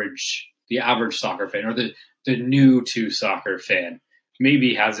average soccer fan, or the new to soccer fan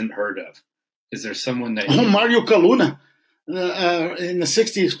maybe hasn't heard of, is there someone that Mario Coluna in the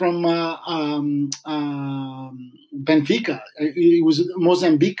 60s from Benfica. He was a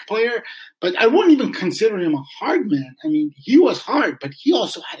Mozambique player, but I wouldn't even consider him a hard man. I mean, he was hard, but he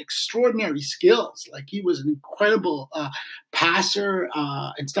also had extraordinary skills. Like, he was an incredible passer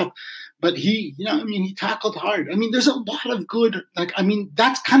and stuff. But he tackled hard. I mean, there's a lot of good. Like, I mean,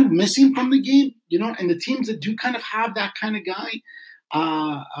 that's kind of missing from the game, and the teams that do kind of have that kind of guy.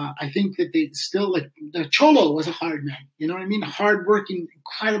 I think that they still, like, the Cholo was a hard man. You know what I mean? Hard-working,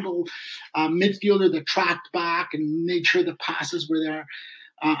 incredible midfielder that tracked back and made sure the passes were there.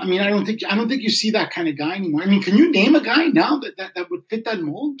 I mean, I don't think you see that kind of guy anymore. I mean, can you name a guy now that would fit that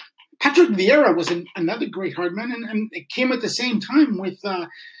mold? Patrick Vieira was another great hard man, and it came at the same time with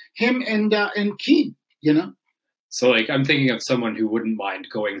him and Keane. So, like, I'm thinking of someone who wouldn't mind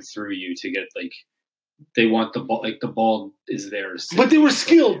going through you to get, like, they want the ball, like, the ball is theirs. But they were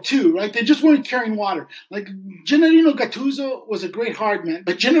skilled too, right? They just weren't carrying water. Like, Gennarino Gattuso was a great hard man,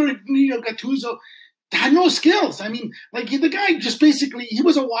 but Gennarino Gattuso had no skills. I mean, like, the guy just basically, he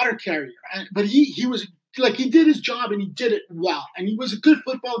was a water carrier, but he was, like, he did his job and he did it well. And he was a good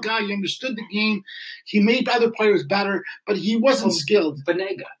football guy. He understood the game. He made other players better, but he wasn't skilled.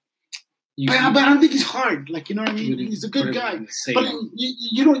 Banega. But I don't think he's hard. Like, you know what I mean? He's a good guy. But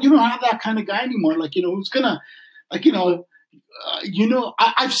you don't have that kind of guy anymore. Like, who's gonna, like,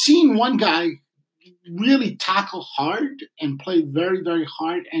 I've seen one guy really tackle hard and play very, very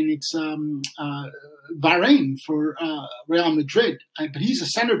hard, and it's Varane for Real Madrid. But he's a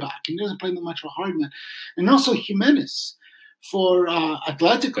center back. He doesn't play that much of a hard man. And also Jimenez for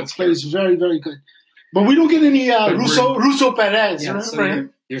Atletico plays very, very good. But we don't get any Russo Perez. Yeah, so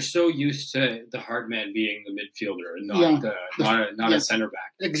you're so used to the hard man being the midfielder and not a center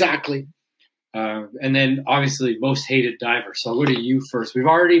back. Exactly. And then obviously most hated diver. So I'll go to you first. We've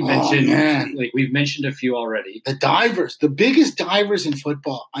already mentioned, we've mentioned a few already. The divers, the biggest divers in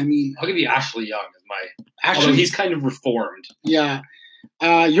football. I mean, I'll give you Ashley Young as although he's kind of reformed. Yeah.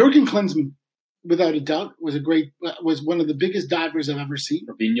 Jurgen Klinsmann, without a doubt, was one of the biggest divers I've ever seen.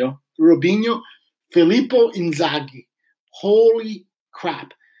 Robinho. Filippo Inzaghi. Holy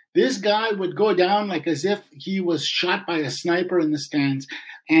crap. This guy would go down like as if he was shot by a sniper in the stands.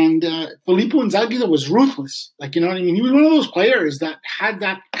 And Filippo Inzaghi was ruthless. Like, you know what I mean? He was one of those players that had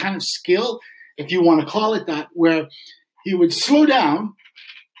that kind of skill, if you want to call it that, where he would slow down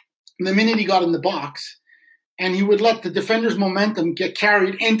the minute he got in the box, and he would let the defender's momentum get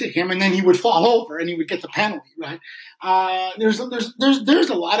carried into him, and then he would fall over and he would get the penalty, right? There's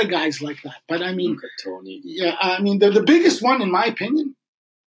a lot of guys like that. But I mean, Tony. Yeah, I mean, the biggest one, in my opinion,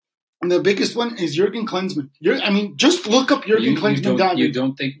 the biggest one is Jurgen Klinsmann. Just look up Jurgen Klinsmann diving. You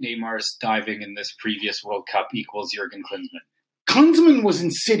don't think Neymar's diving in this previous World Cup equals Jurgen Klinsmann? Klinsmann was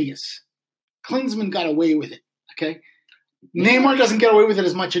insidious. Klinsmann got away with it, okay? Neymar doesn't get away with it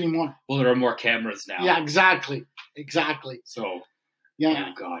as much anymore. Well, there are more cameras now. Yeah, exactly. So, yeah.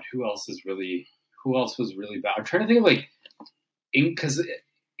 Oh God, who else was really bad? I'm trying to think of because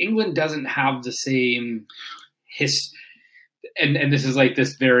England doesn't have the same and this is like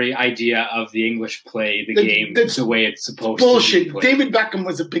this very idea of the English play the game the way it's supposed bullshit. to be played. David Beckham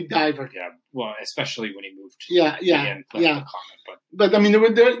was a big diver. Yeah, well, especially when he moved. Yeah. But I mean,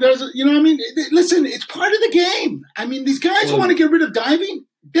 there's listen, it's part of the game. I mean, these guys who want to get rid of diving,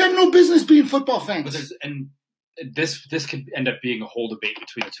 they have no business being football fans. And this could end up being a whole debate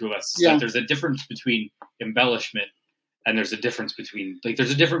between the two of us. Yeah. There's a difference between embellishment and there's a difference between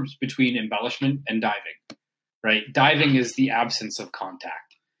embellishment and diving. Right? Diving is the absence of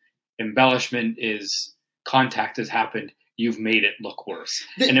contact. Embellishment is contact has happened. You've made it look worse.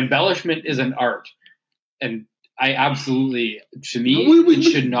 And embellishment is an art. And I absolutely, to me, it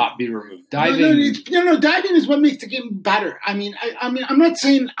should not be removed. Diving. Diving is what makes the game better. I mean, I'm not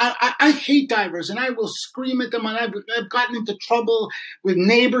saying I hate divers, and I will scream at them, and I've gotten into trouble with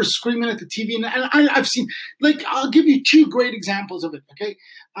neighbors screaming at the TV, and I've seen, I'll give you two great examples of it. Okay,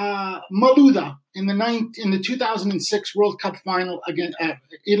 Malouda in the 2006 World Cup final against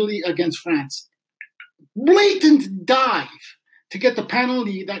Italy against France, blatant dive to get the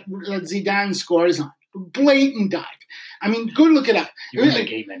penalty that Zidane scores on. Blatant dive. I mean, go look it up. You won the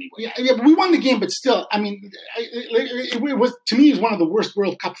game anyway. Yeah, but we won the game, but still, I mean, it was, to me, it was one of the worst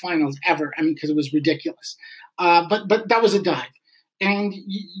World Cup finals ever. I mean, because it was ridiculous. But that was a dive, and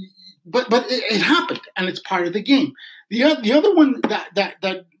but it happened, and it's part of the game. The other one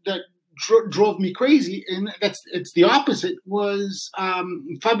that drove me crazy, and it's the opposite, was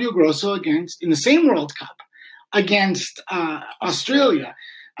Fabio Grosso in the same World Cup against Australia.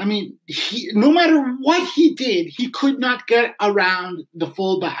 I mean, no matter what he did, he could not get around the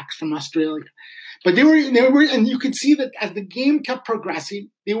fullbacks from Australia. But they were, and you could see that as the game kept progressing,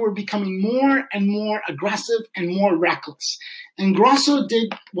 they were becoming more and more aggressive and more reckless. And Grosso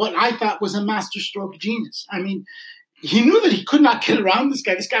did what I thought was a masterstroke genius. I mean, he knew that he could not get around this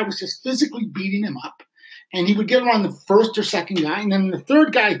guy. This guy was just physically beating him up. And he would get around the first or second guy, and then the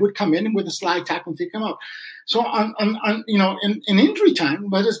third guy would come in with a slide tackle and take him out. So in injury time,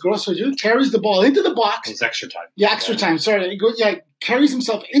 what does Grosso do? Carries the ball into the box. It's extra time. Yeah, extra time. Sorry, carries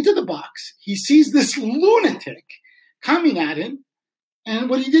himself into the box. He sees this lunatic coming at him, and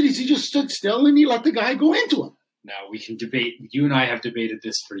what he did is he just stood still and he let the guy go into him. Now we can debate. You and I have debated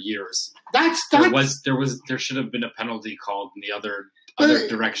this for years. There should have been a penalty called in the other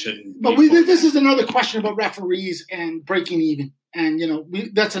direction. But this is another question about referees and breaking even, and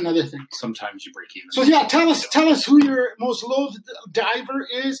that's another thing. Sometimes you break even. So yeah, tell us who your most loathed diver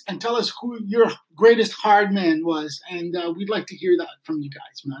is, and tell us who your greatest hard man was, and we'd like to hear that from you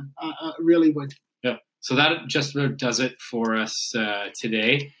guys, man. Really would. Yeah. So that just does it for us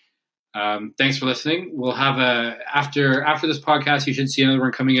today. Thanks for listening. We'll have after this podcast, you should see another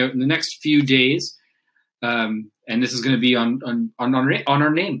one coming out in the next few days. And this is going to be on our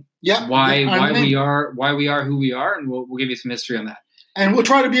name. Yeah. Why we are who we are, and we'll give you some history on that. And we'll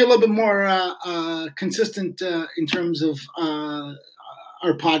try to be a little bit more consistent in terms of our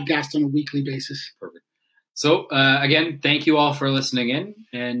podcast on a weekly basis. Perfect. So again, thank you all for listening in,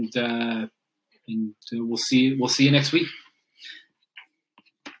 and we'll see you next week.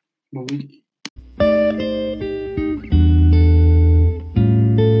 Well,